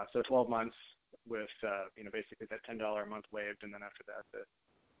 So 12 months with, basically that $10 a month waived, and then after that,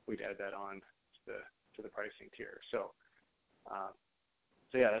 we'd add that on to the pricing tier. So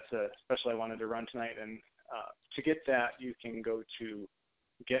yeah, that's a special I wanted to run tonight. And to get that, you can go to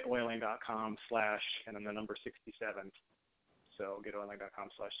getoiling.com/ and then the number 67. So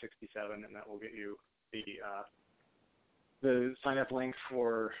getoiling.com/67, and that will get you the sign up link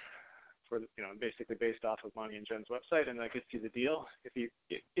for basically based off of Monty and Jen's website, and that gets you the deal.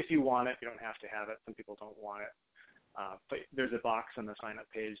 If you want it, you don't have to have it. Some people don't want it. But there's a box on the sign up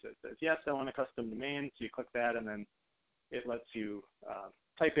page that says, yes, I want a custom domain. So you click that, and then it lets you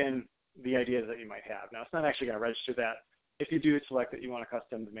type in the ideas that you might have. Now, it's not actually going to register that. If you do select that you want a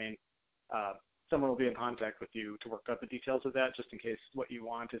custom domain, someone will be in contact with you to work out the details of that, just in case what you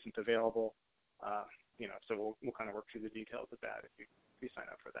want isn't available. So we'll kind of work through the details of that if you sign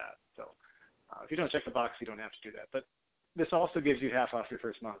up for that. So if you don't check the box, you don't have to do that. But this also gives you half off your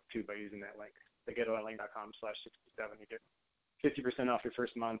first month, too, by using that link. The getoiling.com/67. You get 50% off your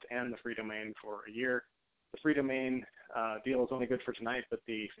first month and the free domain for a year. The free domain deal is only good for tonight, but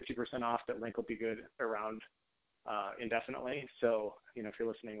the 50% off, that link will be good around indefinitely. So, if you're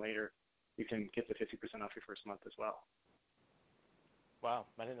listening later, you can get the 50% off your first month as well. Wow,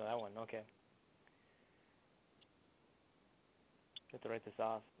 I didn't know that one. Okay. Have to write this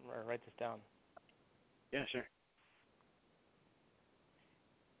off or write this down. Yeah, sure.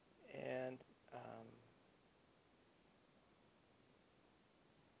 And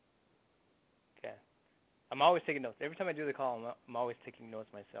okay, I'm always taking notes. Every time I do the call, I'm always taking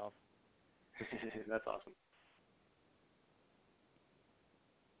notes myself. That's awesome.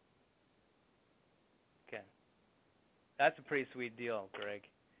 Okay, that's a pretty sweet deal, Greg.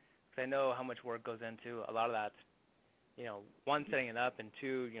 Because I know how much work goes into a lot of that. One, setting it up, and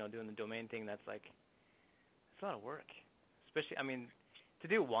two, doing the domain thing. That's it's a lot of work. Especially, to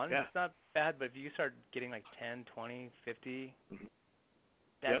do one, yeah. It's not bad, but if you start getting like 10, 20, 50, mm-hmm.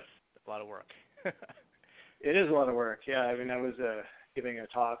 that's a lot of work. It is a lot of work. Yeah, I mean, I was giving a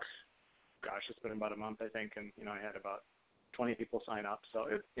talk. Gosh, it's been about a month, I think, and I had about 20 people sign up. So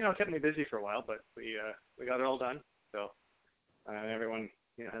it kept me busy for a while, but we got it all done. So everyone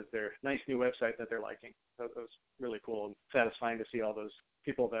has their nice new website that they're liking. So it was really cool and satisfying to see all those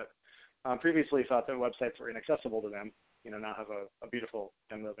people that previously thought that websites were inaccessible to them. Now have a beautiful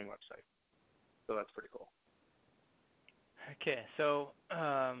and living website. So that's pretty cool. Okay, so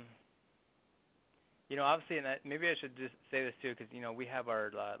obviously, and maybe I should just say this too, because we have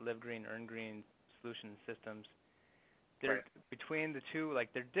our Live Green, Earn Green solution systems. They're Right. between the two,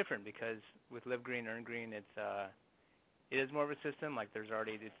 like they're different because with Live Green, Earn Green, it is more of a system. Like there's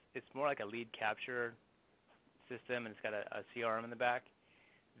already it's more like a lead capture system, and it's got a CRM in the back.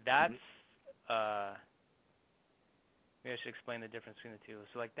 That's maybe I should explain the difference between the two.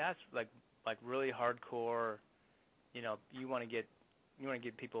 So like that's like really hardcore. You want to get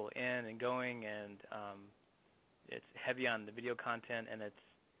people in and going, and it's heavy on the video content, and it's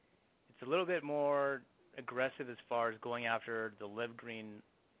a little bit more aggressive as far as going after the Live Green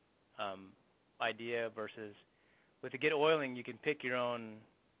idea versus with the Get Oiling, you can pick your own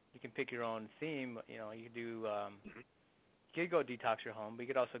theme. You could do you could go detox your home, but you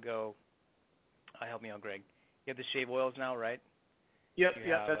could also go. Help me out, Greg. You have the shave oils now, right? Yep,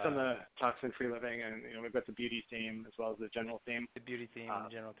 that's on the toxin-free living, and we've got the beauty theme as well as the general theme. The beauty theme and the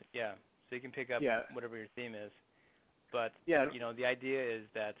general theme, yeah. So you can pick up whatever your theme is, but the idea is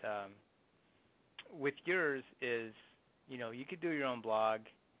that with yours is you could do your own blog,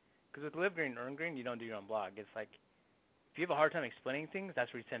 because with Live Green, Earn Green, you don't do your own blog. It's like if you have a hard time explaining things,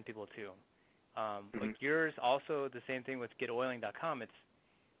 that's where you send people to. Like yours, also the same thing with GetOiling.com. It's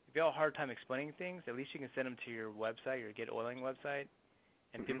if you have a hard time explaining things, at least you can send them to your website, your Get Oiling website,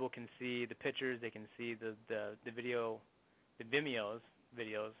 and people can see the pictures, they can see the video, the Vimeo's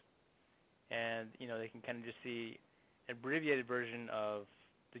videos, and they can kind of just see an abbreviated version of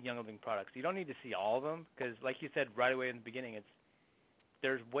the Young Living products. You don't need to see all of them because, like you said right away in the beginning,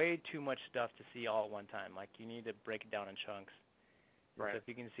 there's way too much stuff to see all at one time. Like you need to break it down in chunks. Right. So if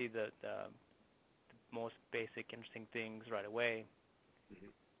you can see the most basic, interesting things right away,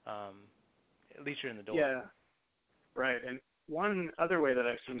 at least you're in the door. Yeah, right. And one other way that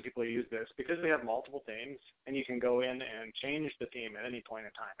I've seen people use this, because we have multiple themes, and you can go in and change the theme at any point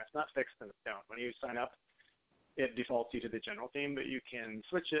in time. It's not fixed in stone. When you sign up, it defaults you to the general theme, but you can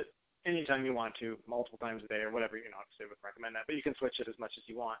switch it anytime you want to, multiple times a day or whatever. Obviously I would recommend that, but you can switch it as much as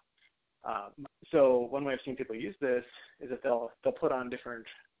you want. So one way I've seen people use this is that they'll put on different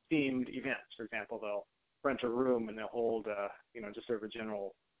themed events. For example, they'll rent a room and they'll hold just sort of a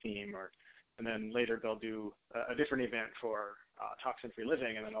general theme, and then later they'll do a different event for toxin-free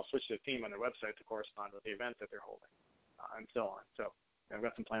living, and then they'll switch the theme on their website to correspond with the event that they're holding, and so on. So I've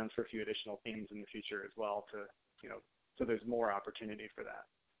got some plans for a few additional themes in the future as well so there's more opportunity for that.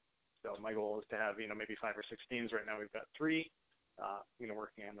 So my goal is to have maybe 5 or 6 themes. Right now we've got 3,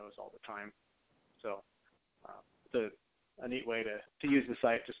 working on those all the time. So it's a neat way to use the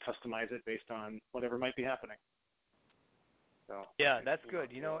site, just customize it based on whatever might be happening. So yeah, that's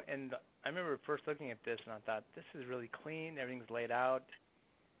good. And I remember first looking at this and I thought, this is really clean. Everything's laid out.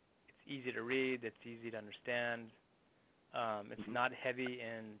 It's easy to read. It's easy to understand. It's not heavy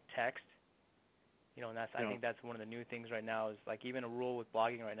in text. And I think that's one of the new things right now is like even a rule with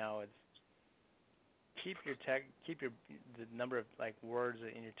blogging right now is keep the number of like words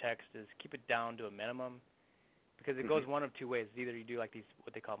in your text is keep it down to a minimum, because it goes one of two ways. Either you do like these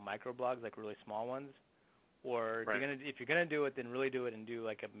what they call microblogs, like really small ones, or if you're gonna do it, then really do it and do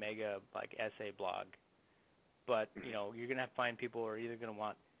like a mega like essay blog. But you're gonna find people who are either gonna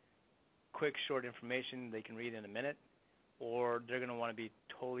want quick short information they can read in a minute, or they're gonna want to be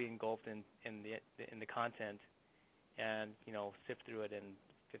totally engulfed in the content and sift through it in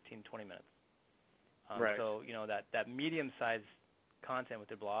 15-20 minutes. So that medium-sized content with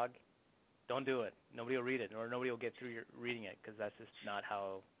their blog, don't do it. Nobody will read it, or nobody will get through reading it, because that's just not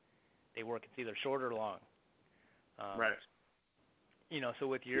how they work. It's either short or long. Right. So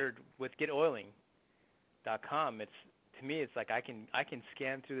with GetOiling.com, to me it's like I can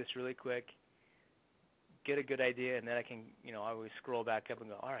scan through this really quick, get a good idea, and then I can I always scroll back up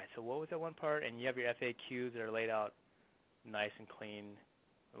and go, all right, so what was that one part? And you have your FAQs that are laid out nice and clean.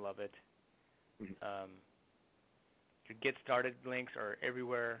 I love it. Your get started links are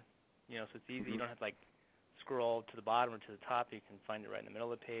everywhere, so it's easy. You don't have to like scroll to the bottom or to the top. You can find it right in the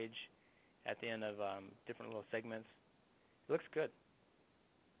middle of the page, at the end of different little segments. It looks good.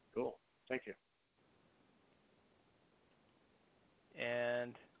 Cool. Thank you.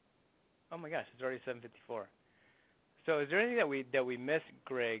 And oh my gosh, it's already 7:54. So is there anything that we missed,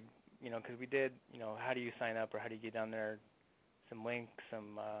 Greg, because we did, how do you sign up or how do you get down there? Some links,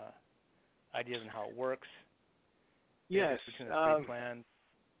 some ideas on how it works. Yes. Between the free plan.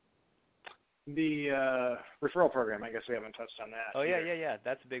 The referral program, I guess we haven't touched on that. Oh, yeah.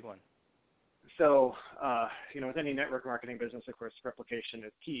 That's a big one. So, with any network marketing business, of course, replication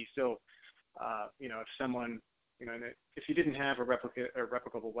is key. So, if someone, if you didn't have a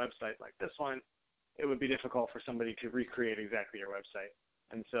replicable website like this one, it would be difficult for somebody to recreate exactly your website.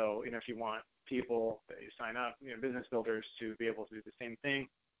 And so, if you want people that you sign up, business builders to be able to do the same thing,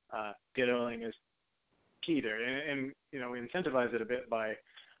 Getoiling is key there. And we incentivize it a bit by,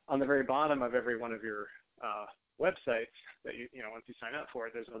 on the very bottom of every one of your websites that once you sign up for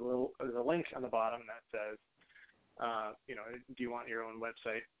it, there's a link on the bottom that says, do you want your own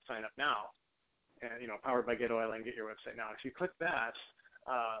website? Sign up now. And powered by Getoiling, get your website now. If you click that,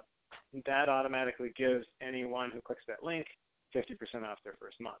 that automatically gives anyone who clicks that link 50% off their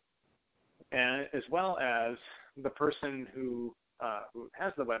first month, and as well as the person who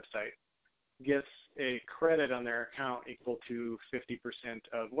has the website gets a credit on their account equal to 50%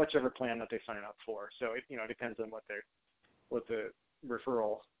 of whichever plan that they sign up for. So it depends on what the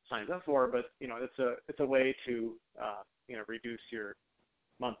referral signs up for, but it's a way to reduce your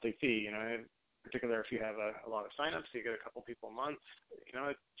monthly fee. In particular, if you have a lot of signups, so you get a couple people a month,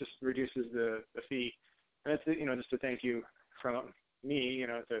 it just reduces the fee. And it's just a thank you from me,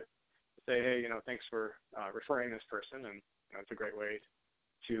 to say, hey, thanks for referring this person, and it's a great way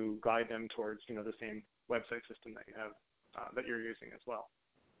to guide them towards the same website system that you have that you're using as well.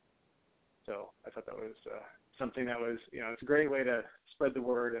 So I thought that was something that was it's a great way to spread the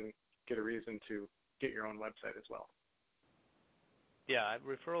word and get a reason to get your own website as well. Yeah,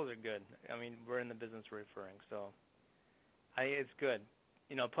 referrals are good. I mean, we're in the business of referring, so it's good.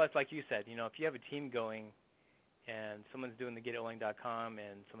 Plus, like you said, if you have a team going and someone's doing the Getoiling.com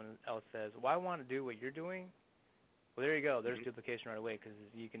and someone else says, well, I want to do what you're doing, well, there you go. There's duplication right away because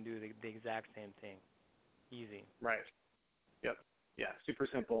you can do the exact same thing. Easy. Right. Yep. Yeah, super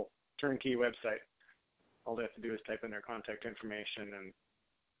simple, turnkey website. All they have to do is type in their contact information, and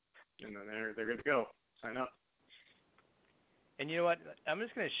then they're good to go. Sign up. And you know what? I'm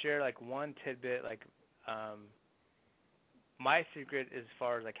just going to share one tidbit, my secret as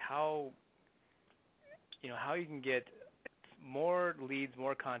far as how you can get more leads,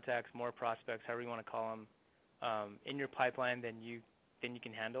 more contacts, more prospects, however you want to call them, in your pipeline than you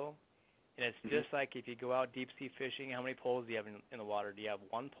can handle. And it's just like if you go out deep sea fishing, how many poles do you have in the water? Do you have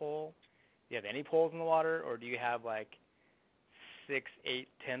one pole? Do you have any poles in the water, or do you have 6, 8,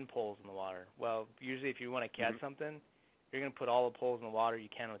 10 poles in the water? Well, usually if you want to catch something, you're going to put all the poles in the water you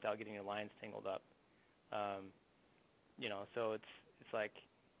can without getting your lines tangled up. So it's like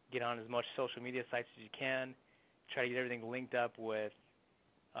get on as much social media sites as you can, try to get everything linked up with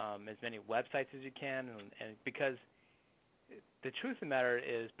as many websites as you can, and because the truth of the matter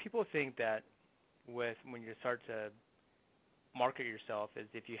is people think that when you start to market yourself is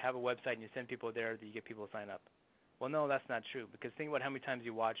if you have a website and you send people there that you get people to sign up. Well, no, that's not true, because think about how many times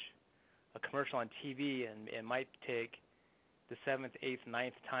you watch a commercial on TV and it might take the 7th, 8th,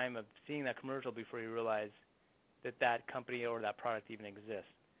 9th time of seeing that commercial before you realize that company or that product even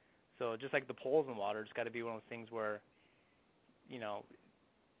exists. So just like the poles in water, it's got to be one of those things where,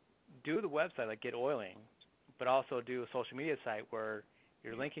 do the website like Getoiling, but also do a social media site where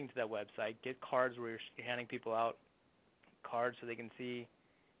you're linking to that website, get cards where you're handing people out cards so they can see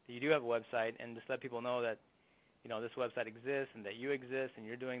that you do have a website, and just let people know that, this website exists and that you exist and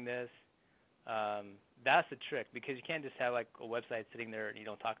you're doing this. That's the trick, because you can't just have a website sitting there and you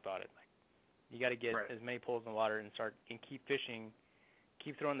don't talk about it. You got to get as many poles in the water and keep fishing,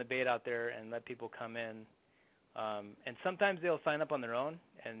 keep throwing the bait out there and let people come in. And sometimes they'll sign up on their own,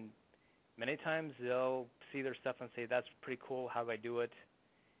 and many times they'll see their stuff and say, that's pretty cool, how do I do it?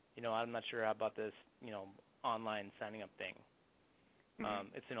 I'm not sure about this, online signing up thing.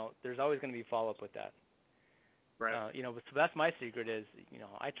 It's there's always going to be follow-up with that. Right. So that's my secret is,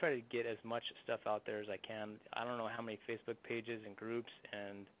 I try to get as much stuff out there as I can. I don't know how many Facebook pages and groups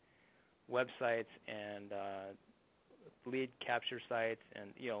and websites and lead capture sites,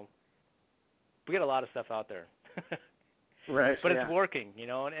 and we get a lot of stuff out there. Right. But it's working,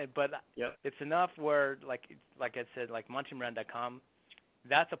 but yep. It's enough where, like I said, like MunchingBrand.com,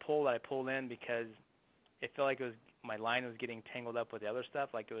 that's a poll that I pulled in because it felt like my line was getting tangled up with the other stuff,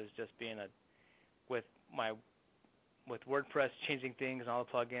 like it was just being with WordPress changing things and all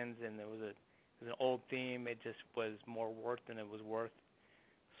the plugins, and it was an old theme. It just was more work than it was worth.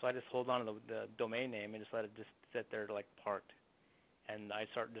 So I just hold on to the domain name and just let it just sit there parked, and I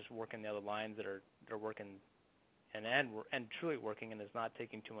start just working the other lines that are working and truly working, and it's not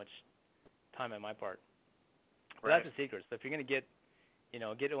taking too much time on my part. But Right. that's the secret. So if you're going to get,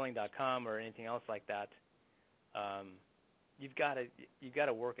 getoiling.com or anything else like that, you've got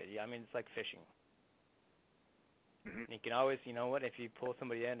to work it. Yeah, I mean, it's like fishing. Mm-hmm. You can always, if you pull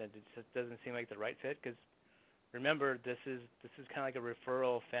somebody in and it just doesn't seem like the right fit, because remember, this is kind of like a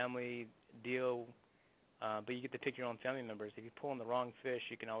referral family deal, but you get to pick your own family members. If you pull in the wrong fish,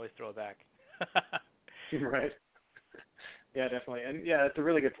 you can always throw it back. Right. Yeah, definitely. And yeah, it's a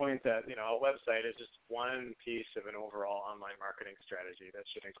really good point that, a website is just one piece of an overall online marketing strategy that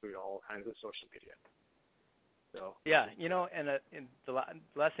should include all kinds of social media. So Yeah, and the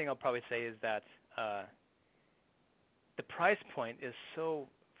last thing I'll probably say is that the price point is so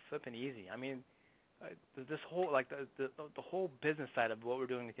flippin' easy. I mean, this whole the whole business side of what we're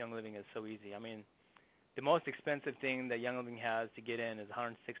doing with Young Living is so easy. I mean, the most expensive thing that Young Living has to get in is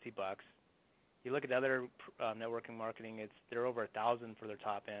 $160. You look at other networking marketing; they're over $1,000 for their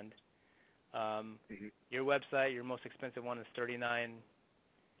top end. mm-hmm. Your website, your most expensive one is $39.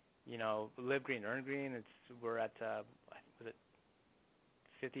 Live Green, Earn Green. We're at was it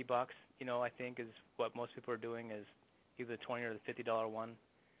 $50? I think is what most people are doing is either the $20 or the $50 one.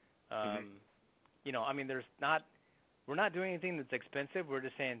 Mm-hmm. I mean, we're not doing anything that's expensive. We're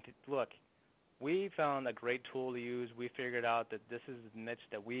just saying, look, we found a great tool to use. We figured out that this is the niche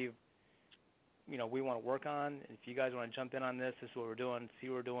that we want to work on. If you guys want to jump in on this, this is what we're doing. See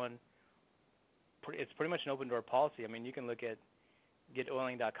what we're doing. It's pretty much an open door policy. I mean, you can look at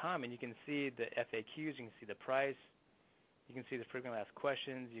getoiling.com and you can see the FAQs. You can see the price. You can see the frequently asked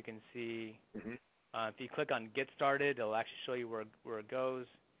questions. You can see Mm-hmm. if you click on Get Started, it'll actually show you where it goes.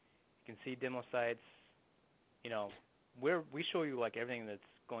 You can see demo sites. We show you like everything that's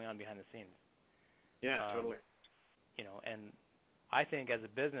going on behind the scenes. Yeah, totally. And I think as a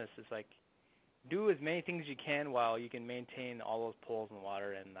business, it's like do as many things as you can while you can maintain all those poles in the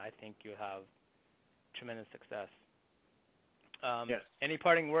water, and I think you'll have tremendous success. Yes. Any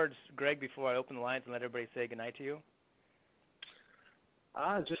parting words, Greg, before I open the lines and let everybody say goodnight to you?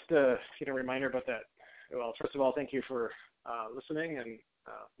 Just a reminder about that. Well, first of all, thank you for listening and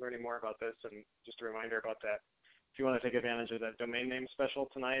learning more about this, and just a reminder about that. If you want to take advantage of that domain name special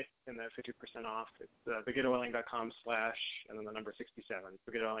tonight and that 50% off, it's thegetoiling.com/ and then the number 67,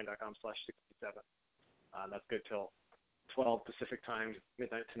 thegetoiling.com/67. That's good till 12 Pacific time,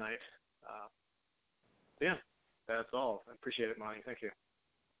 midnight tonight. Yeah, that's all. I appreciate it, Monty. Thank you.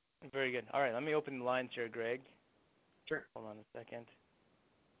 Very good. All right, let me open the lines here, Greg. Sure. Hold on a second.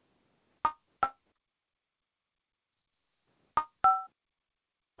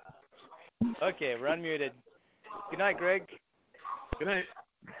 Okay, we're unmuted. Good night, Greg. Good night.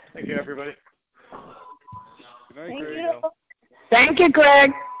 Thank you, everybody. Good night, Thank Greg. you. Thank you,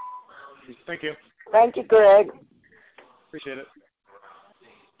 Greg. Thank you. Thank you, Greg. Appreciate it.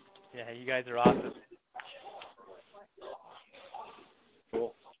 Yeah, you guys are awesome.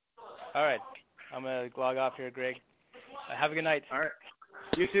 Cool. All right, I'm going to log off here, Greg. Have a good night. All right.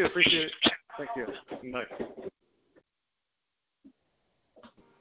 You too. Appreciate it. Thank you. Bye.